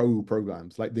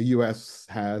programs. Like the US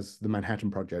has the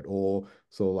Manhattan Project, or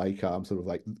sort of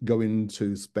like go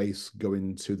into space, go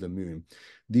into the moon.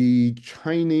 The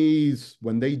Chinese,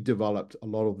 when they developed a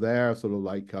lot of their sort of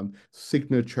like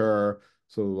signature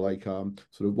sort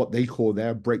of what they call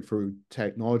their breakthrough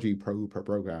technology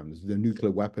programs, the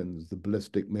nuclear weapons, the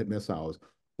ballistic missiles,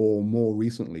 or more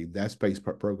recently, their space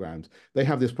programs. They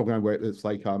have this program where it's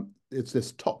like it's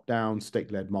this top-down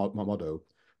state-led model.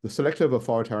 The selective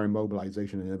authoritarian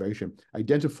mobilization and innovation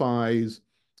identifies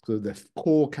sort of the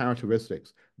core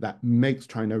characteristics that makes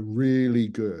China really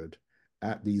good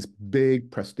at these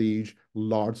big prestige,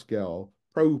 large-scale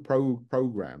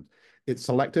programs. It's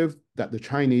selective that the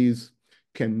Chinese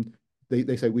can,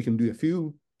 they say we can do a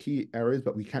few key areas,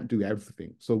 but we can't do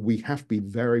everything. So we have to be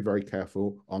very, very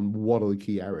careful on what are the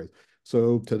key areas.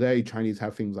 So today, Chinese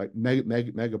have things like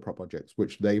mega projects,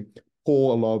 which they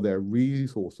pour a lot of their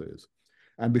resources.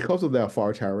 And because of their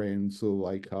authoritarian,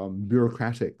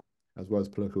 bureaucratic as well as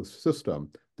political system,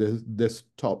 this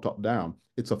top down,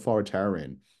 it's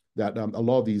authoritarian. That a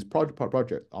lot of these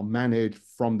projects are managed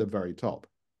from the very top.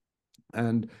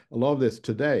 And a lot of this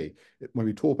today, when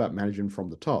we talk about managing from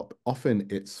the top, often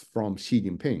it's from Xi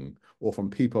Jinping or from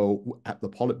people at the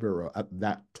Politburo at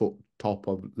that top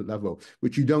of the level,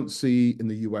 which you don't see in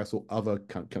the US or other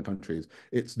countries.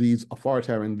 It's these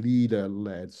authoritarian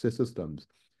leader-led systems.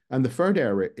 And the third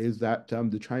area is that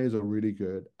the Chinese are really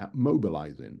good at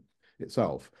mobilizing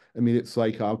itself. I mean, it's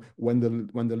like when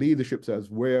the leadership says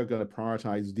we're going to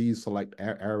prioritize these select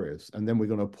areas, and then we're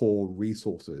going to pour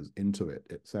resources into it,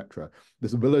 etc.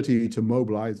 This ability to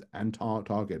mobilize and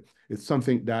target is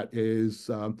something that is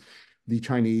the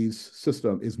Chinese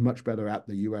system is much better at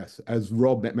the US. As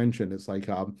Rob mentioned, it's like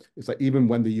even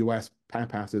when the US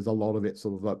passes a lot of its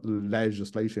sort of like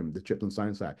legislation, the Chips and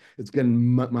Science Act, it's getting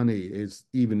money is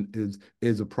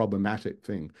a problematic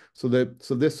thing. So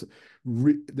this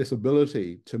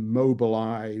ability to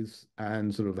mobilize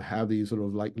and sort of have these sort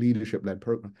of like leadership-led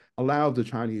programs allows the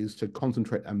Chinese to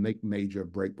concentrate and make major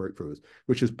breakthroughs,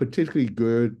 which is particularly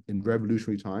good in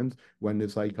revolutionary times when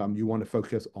it's like you want to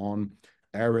focus on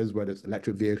areas where it's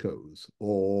electric vehicles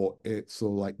or it's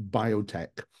sort of like biotech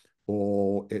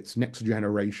or it's next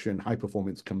generation high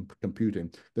performance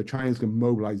computing. The Chinese can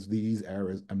mobilize these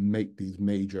areas and make these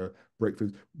major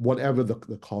breakthroughs, whatever the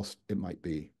cost it might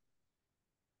be.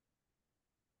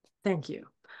 Thank you.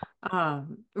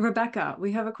 Rebecca,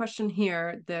 we have a question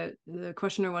here that the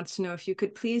questioner wants to know if you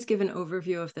could please give an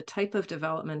overview of the type of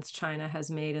developments China has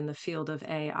made in the field of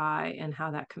AI and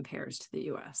how that compares to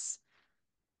the US.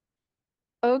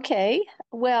 Okay,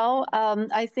 well,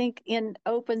 I think in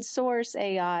open source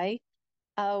AI,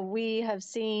 we have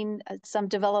seen some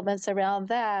developments around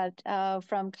that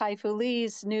from Kai-Fu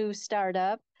Lee's new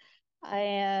startup,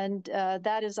 and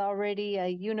that is already a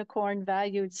unicorn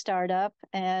valued startup,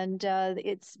 and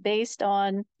it's based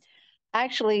on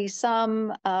actually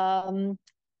some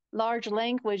large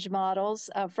language models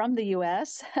from the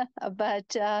US,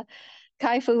 but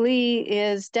Kai-Fu Lee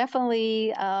is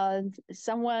definitely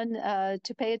someone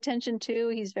to pay attention to.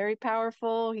 He's very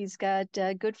powerful. He's got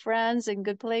good friends in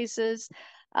good places.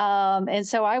 And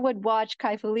so I would watch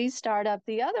Kai-Fu Lee's startup.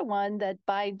 The other one that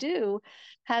Baidu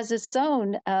has its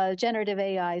own generative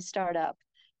AI startup.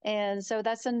 And so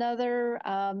that's another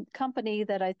company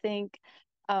that I think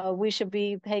we should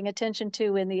be paying attention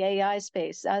to in the AI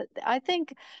space. I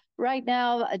think right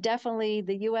now, definitely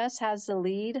the US has the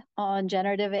lead on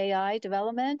generative AI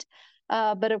development.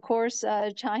 But of course,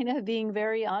 China being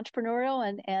very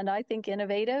entrepreneurial and I think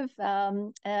innovative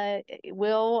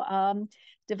will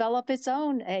develop its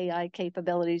own AI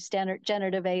capabilities, standard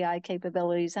generative AI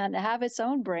capabilities, and have its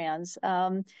own brands.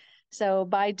 So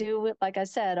Baidu, like I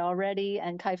said already,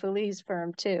 and Kai-Fu Lee's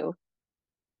firm too.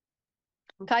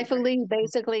 Kai-Fu Lee,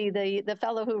 basically the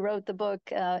fellow who wrote the book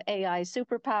AI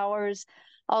Superpowers.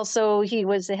 Also, he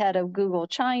was the head of Google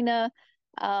China.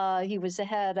 He was the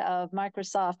head of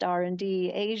Microsoft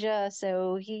R&D Asia.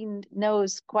 So he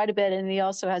knows quite a bit, and he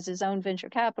also has his own venture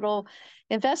capital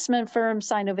investment firm,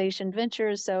 Sinovation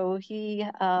Ventures. So he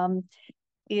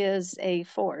is a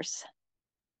force.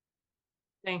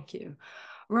 Thank you.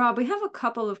 Rob, we have a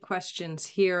couple of questions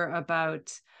here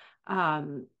about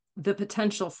the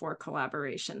potential for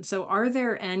collaboration. So are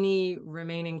there any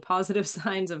remaining positive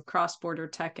signs of cross-border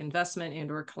tech investment and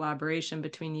or collaboration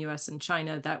between the US and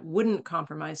China that wouldn't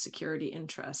compromise security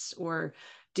interests? Or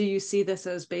do you see this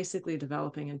as basically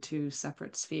developing in two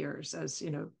separate spheres as,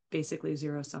 basically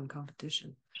zero-sum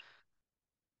competition?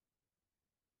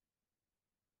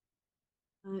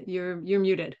 You're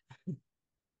muted.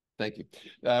 Thank you.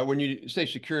 When you say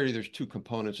security, there's two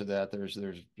components of that. There's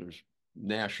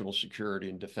national security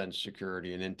and defense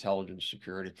security and intelligence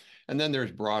security. And then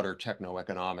there's broader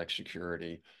techno-economic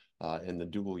security in the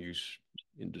dual use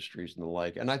industries and the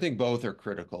like. And I think both are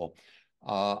critical.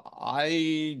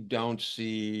 I don't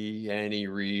see any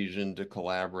reason to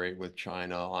collaborate with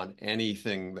China on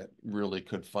anything that really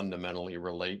could fundamentally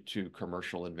relate to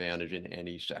commercial advantage in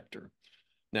any sector.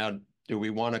 Now, do we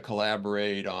want to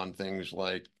collaborate on things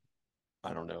like,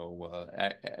 I don't know,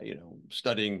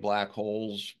 studying black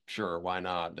holes? Sure, why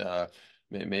not?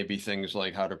 Maybe things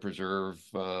like how to preserve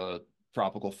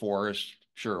tropical forests?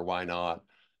 Sure, why not?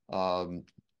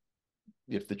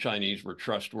 If the Chinese were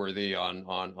trustworthy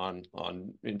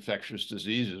on infectious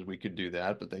diseases, we could do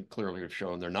that, but they clearly have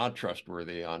shown they're not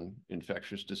trustworthy on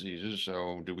infectious diseases.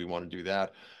 So do we want to do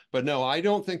that? But no, I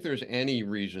don't think there's any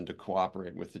reason to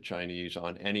cooperate with the Chinese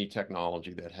on any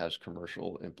technology that has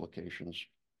commercial implications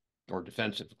or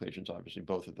defense implications, obviously,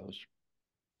 both of those.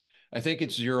 I think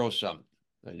it's zero sum.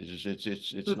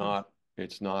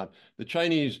 It's not the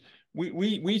Chinese.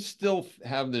 We still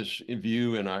have this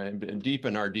view and deep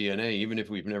in our DNA, even if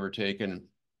we've never taken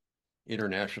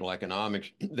international economics,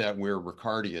 that we're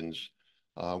Ricardians.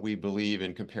 We believe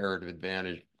in comparative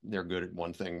advantage. They're good at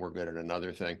one thing, we're good at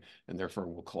another thing, and therefore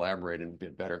we'll collaborate and be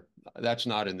better. That's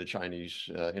not in the Chinese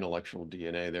intellectual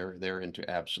DNA. They're into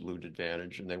absolute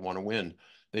advantage, and they want to win.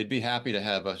 They'd be happy to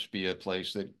have us be a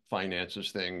place that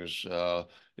finances things,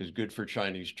 is good for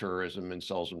Chinese tourism, and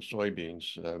sells them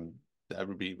soybeans.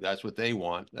 That's what they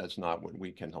want. That's not what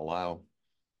we can allow.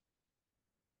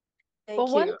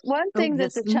 Well, one thing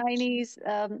that the Chinese,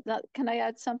 can I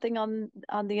add something on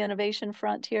the innovation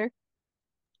front here?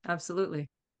 Absolutely.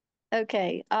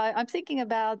 Okay, I'm thinking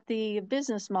about the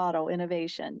business model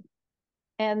innovation,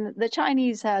 and the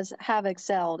Chinese have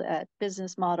excelled at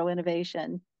business model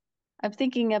innovation. I'm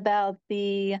thinking about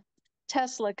the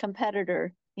Tesla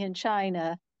competitor in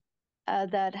China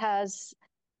that has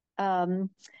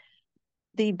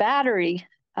the battery.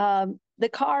 The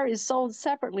car is sold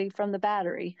separately from the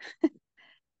battery.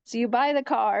 So you buy the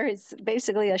car, it's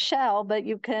basically a shell, but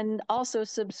you can also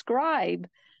subscribe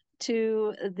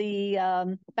to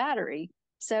the battery.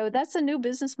 So that's a new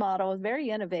business model, very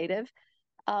innovative.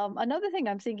 Another thing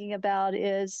I'm thinking about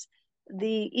is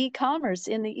the e-commerce,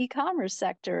 in the e-commerce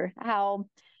sector, how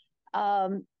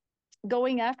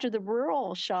going after the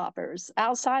rural shoppers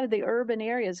outside of the urban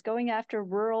areas, going after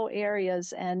rural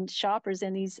areas and shoppers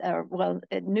in these,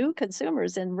 new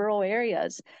consumers in rural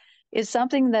areas is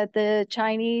something that the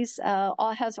Chinese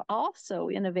has also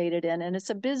innovated in, and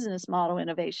it's a business model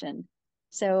innovation.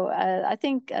 So I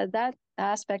think that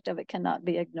aspect of it cannot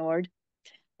be ignored.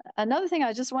 Another thing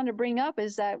I just want to bring up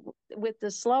is that with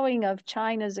the slowing of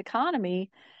China's economy,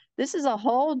 this is a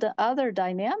whole other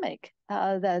dynamic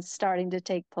that's starting to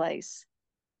take place.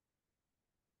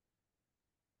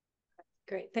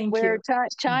 Great, thank you. Where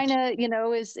China,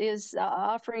 is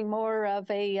offering more of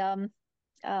a,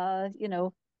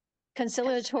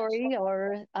 conciliatory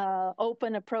or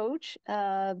open approach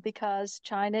because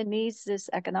China needs this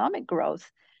economic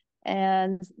growth.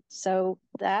 And so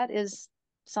that is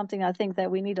something I think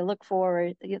that we need to look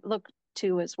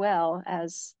to as well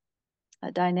as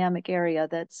a dynamic area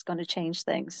that's going to change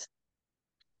things.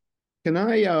 Can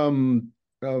I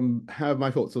have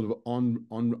my thoughts sort of on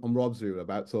Rob's view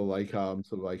about can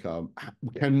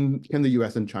the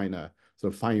US and China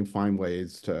sort of find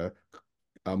ways to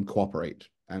cooperate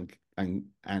and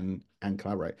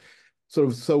collaborate?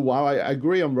 So while I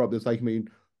agree on Rob, it's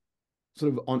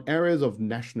sort of on areas of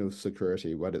national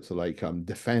security, whether it's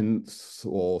defense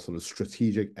or sort of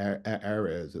strategic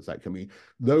areas, it's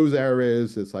those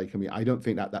areas, it's I don't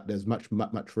think that there's much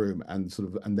room,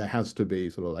 and there has to be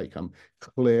sort of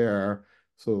clear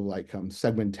sort of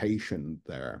segmentation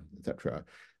there, etc.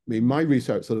 I mean, my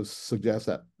research sort of suggests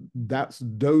that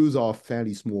those are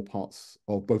fairly small parts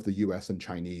of both the US and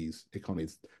Chinese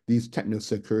economies. These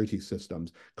techno-security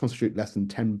systems constitute less than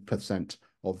 10%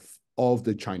 of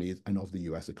the Chinese and of the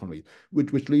US economy,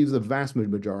 which leaves the vast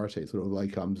majority, sort of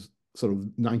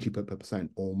 90%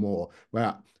 or more,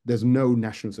 where there's no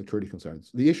national security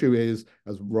concerns. The issue is,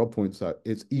 as Rob points out,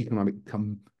 it's economic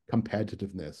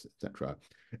competitiveness, etc.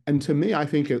 And to me, I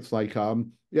think it's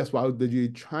yes, well, the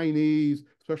Chinese,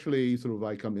 especially sort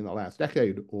of in the last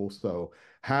decade or so,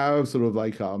 have sort of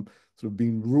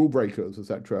been rule breakers,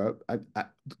 etc.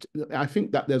 I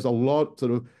think that there's a large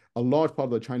part of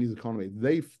the Chinese economy.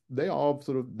 They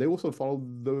also follow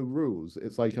the rules. And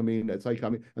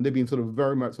they've been sort of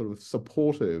very much sort of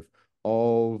supportive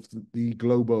of the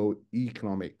global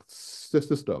economic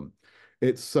system.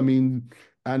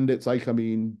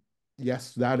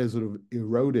 yes, that is sort of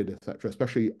eroded, etc.,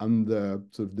 especially under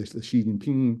sort of the Xi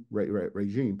Jinping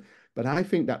regime. But I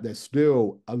think that there's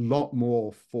still a lot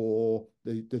more for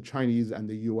the Chinese and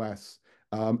the US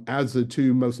as the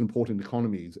two most important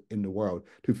economies in the world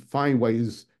to find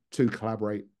ways to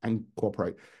collaborate and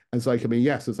cooperate. And it's like, I mean,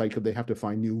 yes, it's like they have to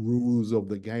find new rules of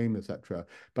the game, etc.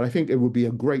 But I think it would be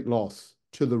a great loss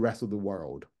to the rest of the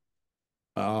world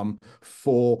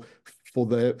for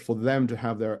them to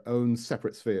have their own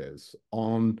separate spheres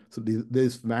on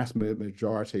this vast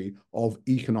majority of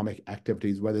economic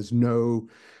activities where there's no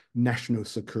national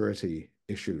security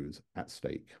issues at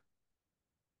stake.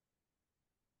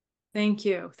 Thank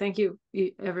you. Thank you,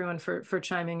 everyone, for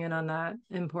chiming in on that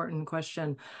important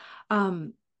question.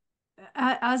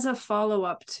 As a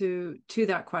follow-up to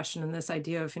that question and this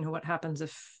idea of, what happens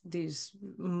if these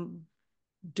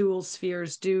dual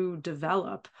spheres do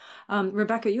develop.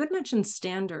 Rebecca, you had mentioned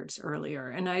standards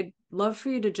earlier, and I'd love for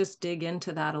you to just dig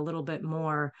into that a little bit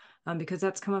more, because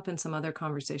that's come up in some other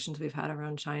conversations we've had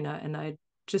around China, and I'd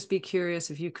just be curious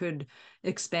if you could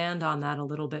expand on that a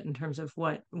little bit in terms of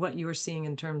what you were seeing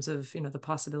in terms of the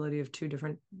possibility of two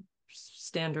different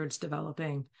standards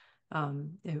developing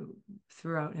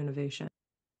throughout innovation.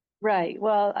 Right.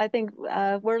 Well, I think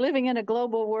we're living in a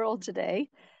global world today.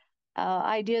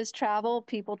 Ideas travel,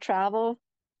 people travel,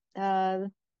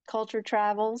 culture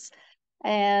travels,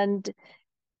 and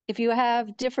if you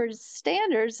have different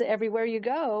standards everywhere you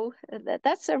go,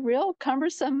 that's a real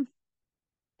cumbersome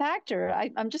factor.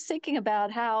 I'm just thinking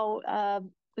about how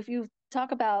if you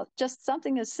talk about just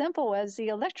something as simple as the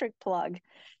electric plug,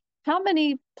 how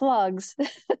many plugs,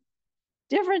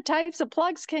 different types of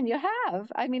plugs can you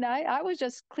have? I mean, I was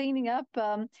just cleaning up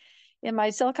in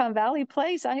my Silicon Valley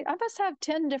place. I must have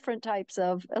 10 different types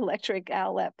of electric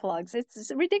outlet plugs.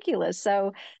 It's ridiculous.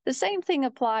 So the same thing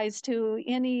applies to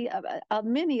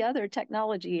many other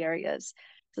technology areas.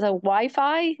 So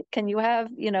Wi-Fi, can you have,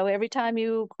 every time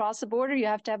you cross the border, you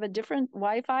have to have a different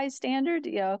Wi-Fi standard?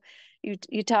 You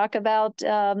talk about,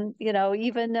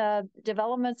 even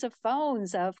developments of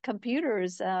phones, of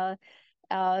computers,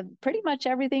 pretty much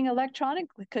everything electronic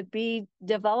could be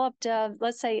developed,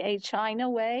 let's say a China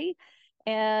way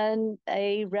and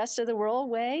a rest of the world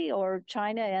way, or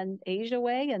China and Asia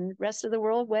way and rest of the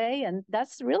world way. And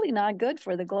that's really not good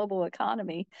for the global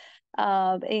economy.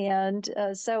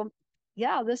 So,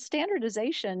 yeah, the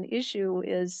standardization issue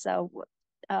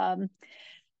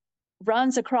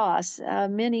runs across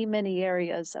many, many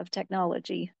areas of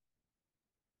technology.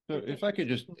 So if I could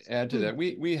just add to that,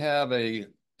 we have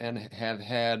and have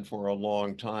had for a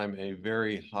long time a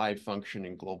very high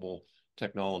functioning global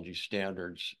technology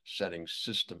standards setting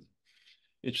system.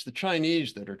 It's the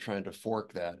Chinese that are trying to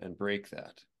fork that and break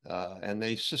that. And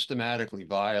they systematically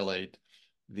violate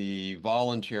the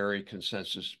voluntary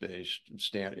consensus-based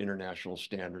international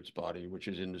standards body, which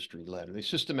is industry-led. They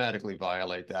systematically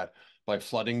violate that by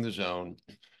flooding the zone.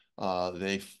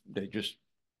 They just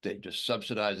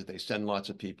subsidize it. They send lots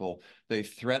of people. They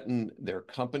threaten their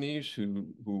companies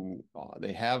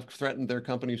they have threatened their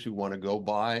companies who want to go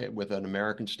by with an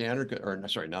American standard, or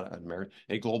sorry, not an American,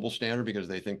 a global standard, because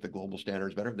they think the global standard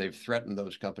is better. They've threatened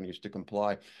those companies to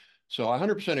comply. So I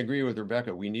 100% agree with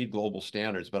Rebecca. We need global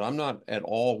standards, but I'm not at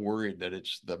all worried that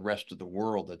it's the rest of the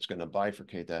world that's going to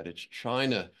bifurcate that. It's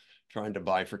China trying to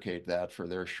bifurcate that for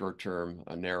their short-term,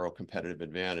 narrow competitive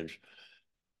advantage.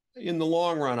 In the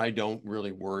long run, I don't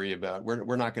really worry about,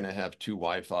 we're not going to have two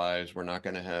Wi-Fis. We're not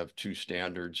going to have two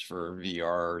standards for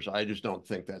VRs. I just don't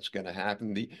think that's going to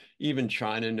happen. Even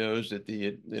China knows that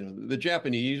the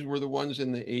Japanese were the ones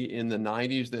in the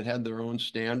 90s that had their own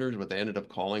standards, but they ended up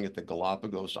calling it the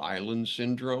Galapagos Island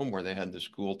syndrome, where they had this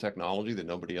cool technology that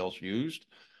nobody else used.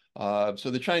 So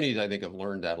the Chinese, I think, have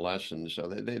learned that lesson. So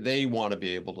they want to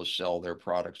be able to sell their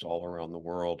products all around the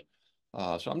world.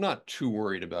 So I'm not too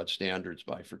worried about standards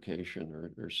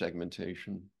bifurcation or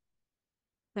segmentation.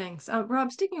 Thanks.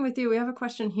 Rob, sticking with you, we have a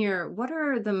question here. What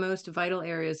are the most vital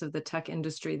areas of the tech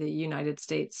industry the United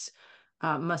States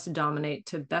must dominate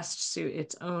to best suit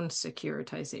its own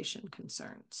securitization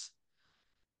concerns?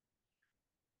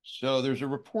 So there's a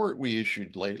report we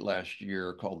issued late last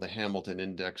year called the Hamilton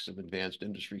Index of Advanced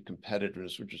Industry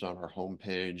Competitiveness, which is on our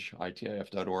homepage,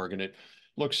 itif.org, and it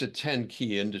looks at 10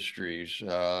 key industries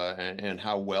and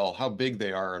how big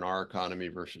they are in our economy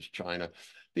versus China.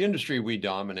 The industry we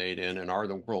dominate in and are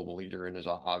the global leader in is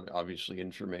obviously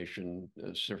information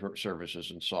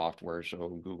services and software.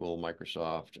 So Google,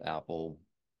 Microsoft, Apple,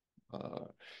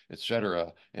 et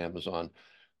cetera, Amazon.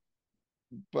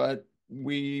 But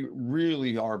we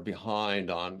really are behind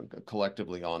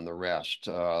collectively on the rest.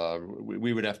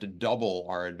 We would have to double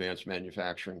our advanced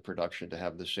manufacturing production to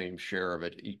have the same share of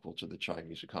it equal to the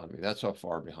Chinese economy. That's how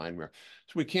far behind we are.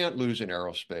 So we can't lose in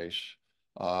aerospace.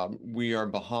 We are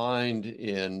behind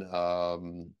in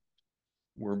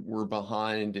we're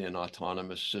behind in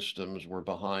autonomous systems. We're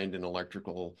behind in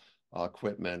electrical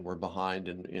equipment. We're behind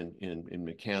in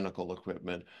mechanical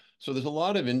equipment. So there's a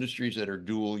lot of industries that are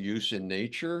dual use in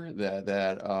nature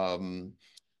that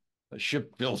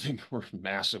shipbuilding, we're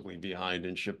massively behind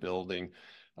in shipbuilding,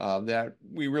 that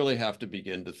we really have to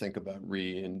begin to think about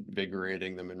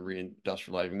reinvigorating them and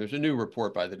reindustrializing. There's a new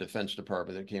report by the Defense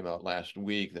Department that came out last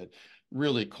week that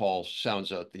really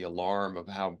sounds out the alarm of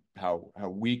how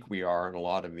weak we are in a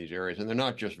lot of these areas. And they're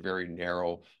not just very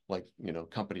narrow, like,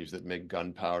 companies that make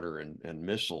gunpowder and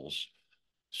missiles.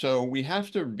 So we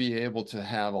have to be able to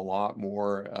have a lot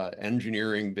more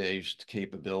engineering-based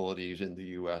capabilities in the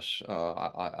U.S.,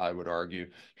 I would argue.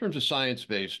 In terms of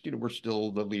science-based, we're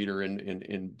still the leader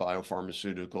in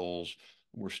biopharmaceuticals.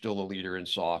 We're still a leader in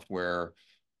software.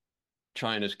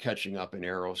 China's catching up in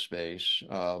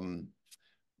aerospace.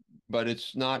 But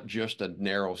it's not just a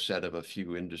narrow set of a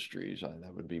few industries.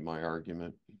 That would be my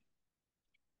argument.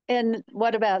 And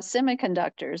what about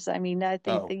semiconductors? I mean, I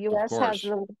think the Of U.S. has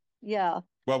course. yeah.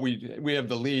 Well, we have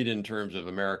the lead in terms of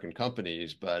American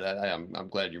companies, but I'm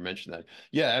glad you mentioned that.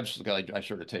 Yeah, absolutely. I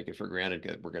sort of take it for granted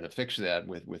that we're going to fix that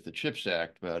with the CHIPS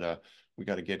Act, but we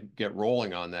got to get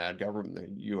rolling on that. The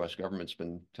U.S. government's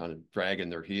been kind of dragging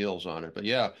their heels on it, but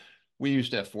yeah, we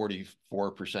used to have 44%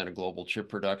 of global chip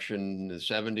production in the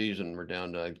 70s, and we're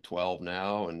down to 12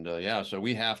 now, and yeah, so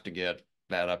we have to get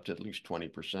that up to at least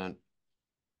 20%.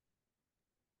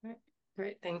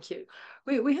 Great, thank you.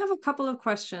 We have a couple of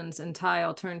questions, and Ty,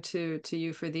 I'll turn to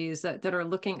you for these that are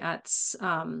looking at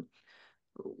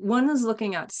one is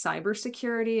looking at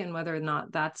cybersecurity and whether or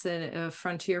not that's a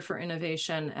frontier for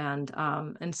innovation,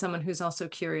 and someone who's also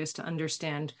curious to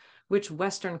understand which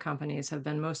Western companies have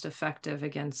been most effective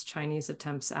against Chinese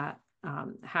attempts at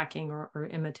hacking or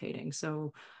imitating.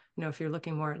 So, if you're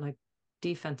looking more at like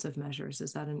defensive measures,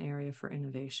 is that an area for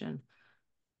innovation?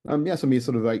 Yes, I mean,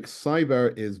 sort of like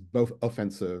cyber is both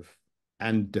offensive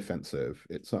and defensive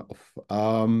itself.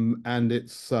 And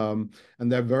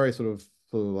they're very sort of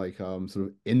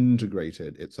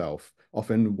integrated itself.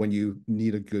 Often when you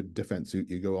need a good defense,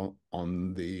 you go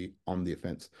on the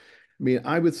offense. I mean,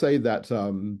 I would say that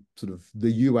sort of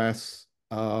the US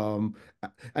and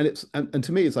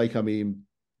to me it's like, I mean,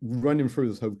 running through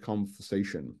this whole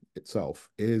conversation itself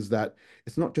is that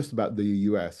it's not just about the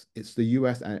US, it's the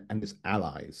US and its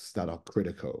allies that are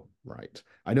critical, right?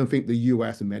 I don't think the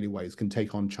US in many ways can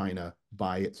take on China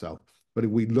by itself. But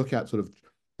if we look at sort of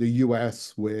the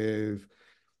US with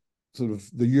sort of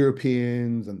the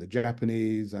Europeans and the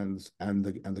Japanese and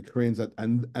the Koreans,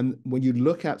 and when you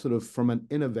look at sort of from an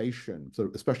innovation, sort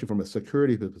of especially from a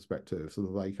security perspective, sort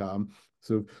of like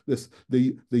so this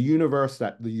the universe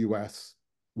that the US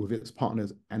with its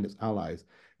partners and its allies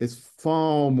is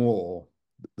far more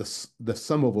the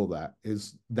sum of all that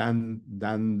is than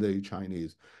the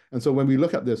Chinese. And so when we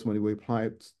look at this, when we apply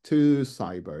it to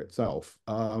cyber itself,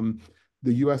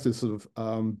 the US is sort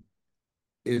of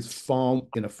is far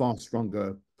in a far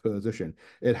stronger position.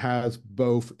 It has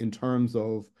both in terms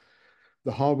of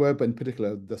the hardware, but in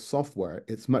particular the software,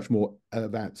 it's much more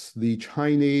advanced. The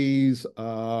Chinese,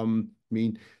 I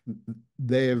mean,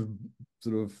 they're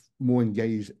sort of more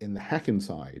engaged in the hacking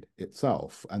side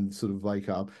itself, and sort of like,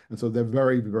 and so they're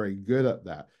very, very good at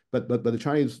that. But the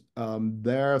Chinese,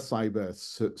 their cyber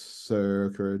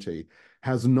security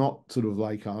has not sort of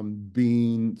like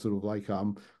been sort of like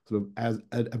sort of as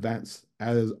advanced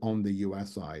as on the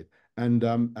US side, and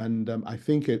I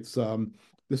think it's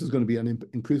this is going to be an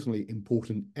increasingly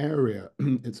important area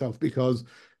itself, because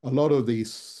a lot of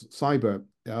these cyber,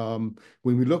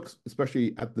 when we look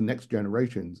especially at the next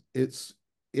generations, it's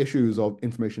issues of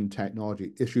information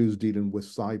technology, issues dealing with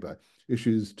cyber,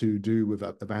 issues to do with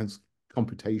advanced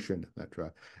computation,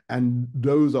 etc. And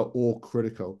those are all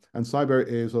critical. And cyber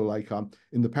is sort of like,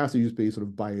 in the past, it used to be sort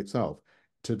of by itself.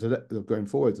 To going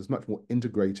forwards, it's much more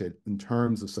integrated in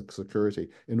terms of security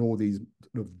in all these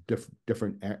sort of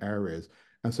different areas.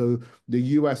 And so the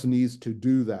US needs to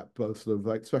do that, both sort of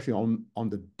like, especially on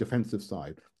the defensive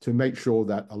side, to make sure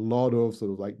that a lot of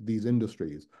sort of like these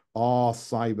industries are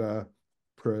cyber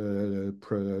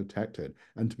protected,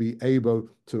 and to be able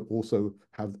to also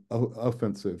have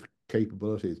offensive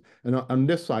capabilities. And on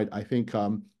this side, I think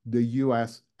the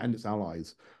US and its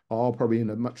allies are probably in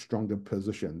a much stronger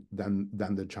position than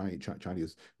the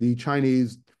Chinese. The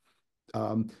Chinese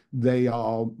they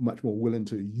are much more willing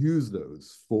to use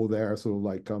those for their sort of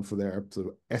like for their sort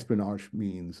of espionage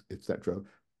means, etc.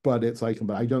 But it's like,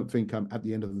 but I don't think at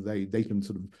the end of the day they can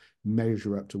sort of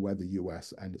measure up to where the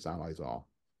US and its allies are.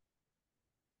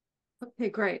 Okay,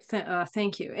 great.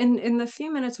 Thank you. In the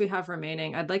few minutes we have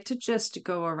remaining, I'd like to just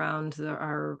go around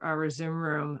our Zoom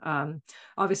room.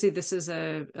 Obviously, this is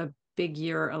a big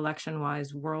year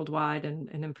election-wise worldwide, and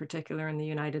in particular in the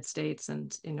United States.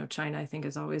 And China, I think,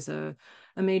 is always a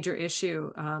major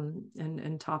issue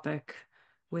and topic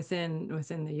within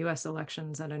the U.S.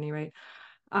 elections at any rate.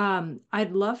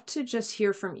 I'd love to just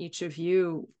hear from each of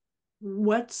you.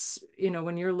 What's,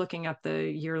 when you're looking at the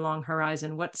year-long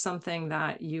horizon, what's something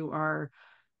that you are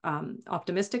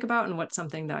optimistic about, and what's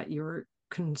something that you're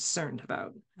concerned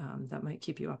about that might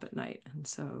keep you up at night? And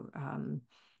so,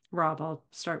 Rob, I'll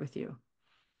start with you.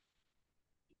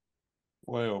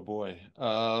 Boy, oh boy.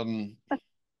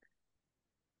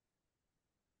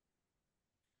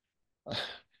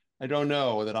 I don't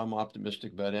know that I'm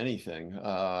optimistic about anything.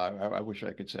 I wish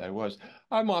I could say I was.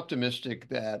 I'm optimistic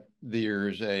that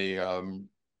there's a,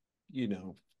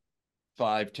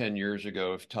 5-10 years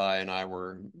ago, if Ty and I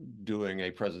were doing a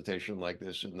presentation like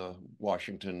this in the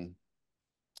Washington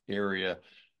area,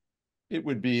 it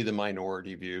would be the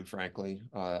minority view, frankly.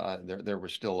 There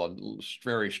was still a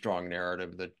very strong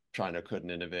narrative that China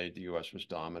couldn't innovate, the US was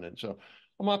dominant. So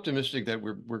I'm optimistic that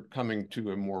we're coming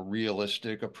to a more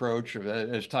realistic approach.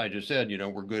 As Ty just said,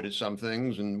 we're good at some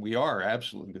things, and we are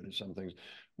absolutely good at some things.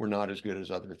 We're not as good as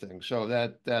other things. So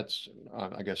that's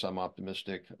I guess I'm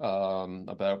optimistic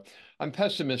about. I'm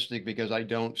pessimistic because I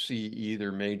don't see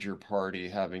either major party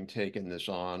having taken this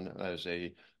on as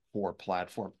a core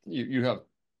platform. You have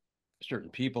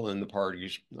certain people in the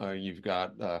parties. You've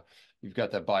got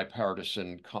that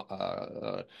bipartisan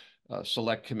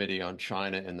select committee on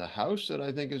China in the House that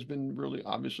I think has been really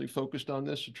obviously focused on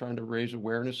this and trying to raise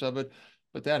awareness of it,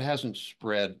 but that hasn't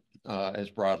spread as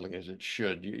broadly as it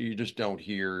should. You just don't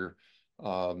hear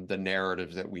the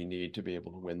narrative that we need to be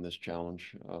able to win this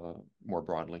challenge more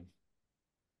broadly.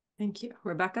 Thank you.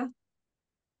 Rebecca?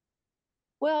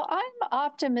 Well, I'm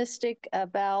optimistic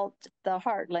about the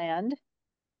heartland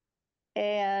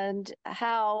and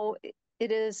how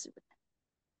it is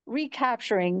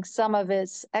recapturing some of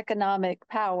its economic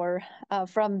power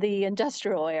from the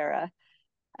industrial era.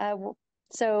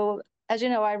 So, as you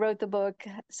know, I wrote the book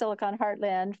Silicon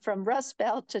Heartland from Rust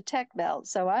Belt to Tech Belt.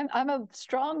 So I'm a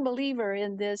strong believer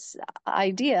in this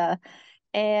idea.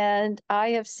 And I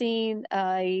have seen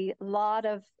a lot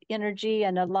of energy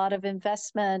and a lot of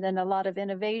investment and a lot of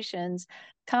innovations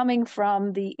coming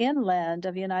from the inland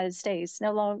of the United States,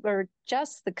 no longer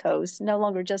just the coast, no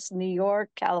longer just New York,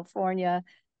 California,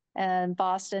 and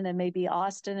Boston, and maybe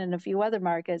Austin and a few other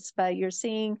markets, but you're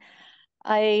seeing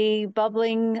a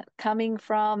bubbling coming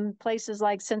from places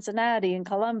like Cincinnati and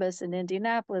Columbus and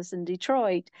Indianapolis and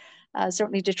Detroit.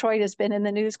 Certainly Detroit has been in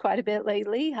the news quite a bit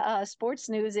lately, sports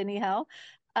news anyhow.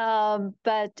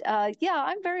 But yeah,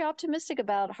 I'm very optimistic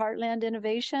about heartland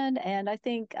innovation. And I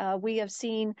think we have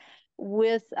seen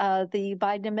with the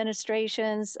Biden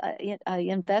administration's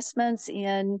investments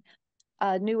in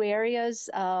new areas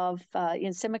of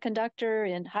in semiconductor,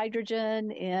 in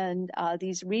hydrogen, in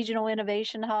these regional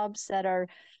innovation hubs that are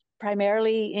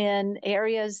primarily in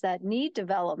areas that need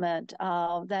development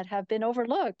that have been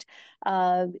overlooked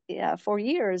for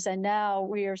years. And now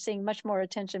we are seeing much more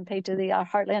attention paid to the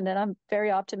heartland, and I'm very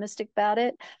optimistic about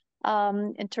it.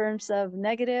 In terms of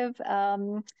negative,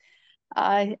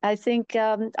 I think,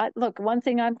 look, one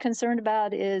thing I'm concerned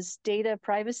about is data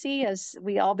privacy. As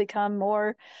we all become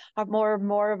more and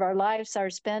more of our lives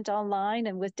are spent online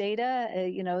and with data,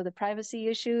 the privacy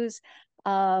issues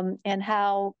and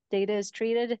how data is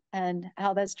treated and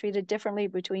how that's treated differently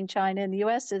between China and the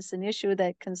US is an issue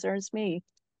that concerns me.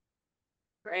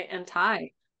 Great. And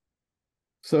Ty?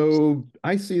 So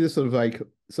I see this sort of like,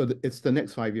 so it's the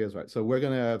next 5 years, right? So we're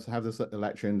going to have this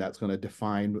election that's going to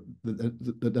define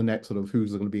the next sort of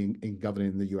who's going to be in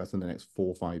governing the US in the next 4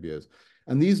 or 5 years.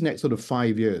 And these next sort of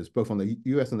 5 years, both on the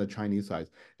US and the Chinese side,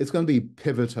 it's going to be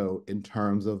pivotal in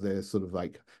terms of their sort of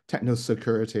like techno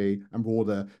security and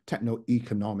broader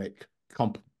techno-economic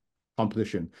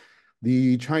competition.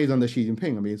 The Chinese under Xi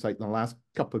Jinping, I mean, it's like the last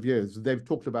couple of years, they've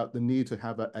talked about the need to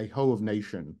have a whole of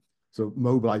nation so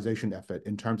mobilization effort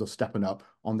in terms of stepping up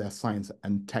on their science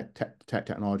and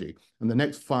technology. And the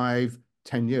next 5-10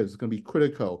 years is going to be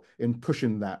critical in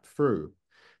pushing that through.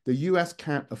 The US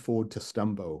can't afford to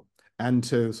stumble and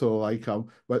to sort of like,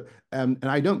 and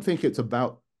I don't think it's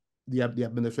about the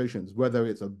administrations, whether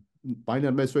it's a Biden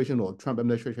administration or Trump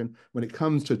administration. When it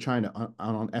comes to China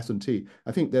on S&T,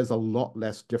 I think there's a lot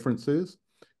less differences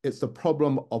it's the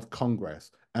problem of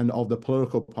Congress and of the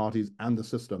political parties and the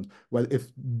systems, where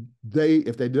if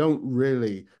they don't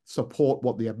really support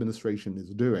what the administration is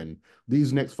doing,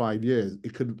 these next 5 years,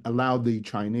 it could allow the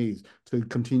Chinese to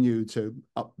continue to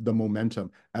up the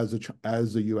momentum as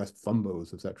the US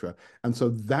fumbles, etc. And so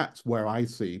that's where I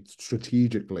see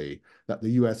strategically that the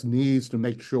US needs to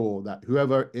make sure that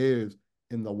whoever is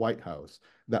in the White House,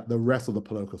 that the rest of the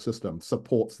political system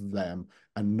supports them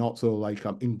and not sort of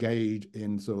like engage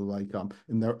in sort of like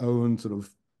in their own sort of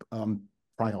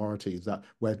priorities that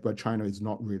where China is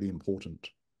not really important.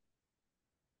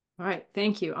 All right,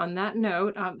 thank you. On that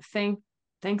note,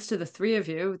 thanks to the three of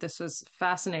you. This was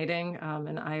fascinating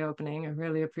and eye-opening. I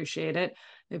really appreciate it.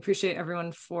 I appreciate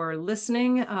everyone for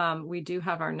listening. We do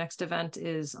have our next event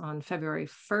is on February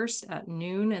 1st at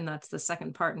noon, and that's the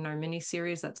second part in our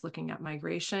mini-series that's looking at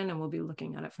migration, and we'll be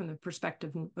looking at it from the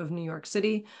perspective of New York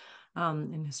City.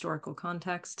 In historical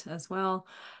context as well.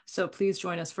 So please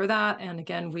join us for that. And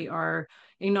again, we are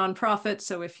a nonprofit.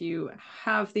 So if you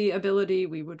have the ability,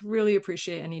 we would really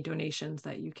appreciate any donations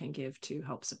that you can give to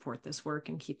help support this work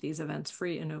and keep these events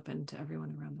free and open to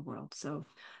everyone around the world. So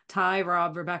Ty,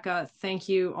 Rob, Rebecca, thank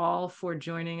you all for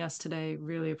joining us today.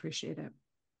 Really appreciate it.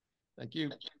 Thank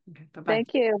you. Okay, bye-bye.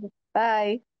 Thank you.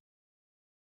 Bye.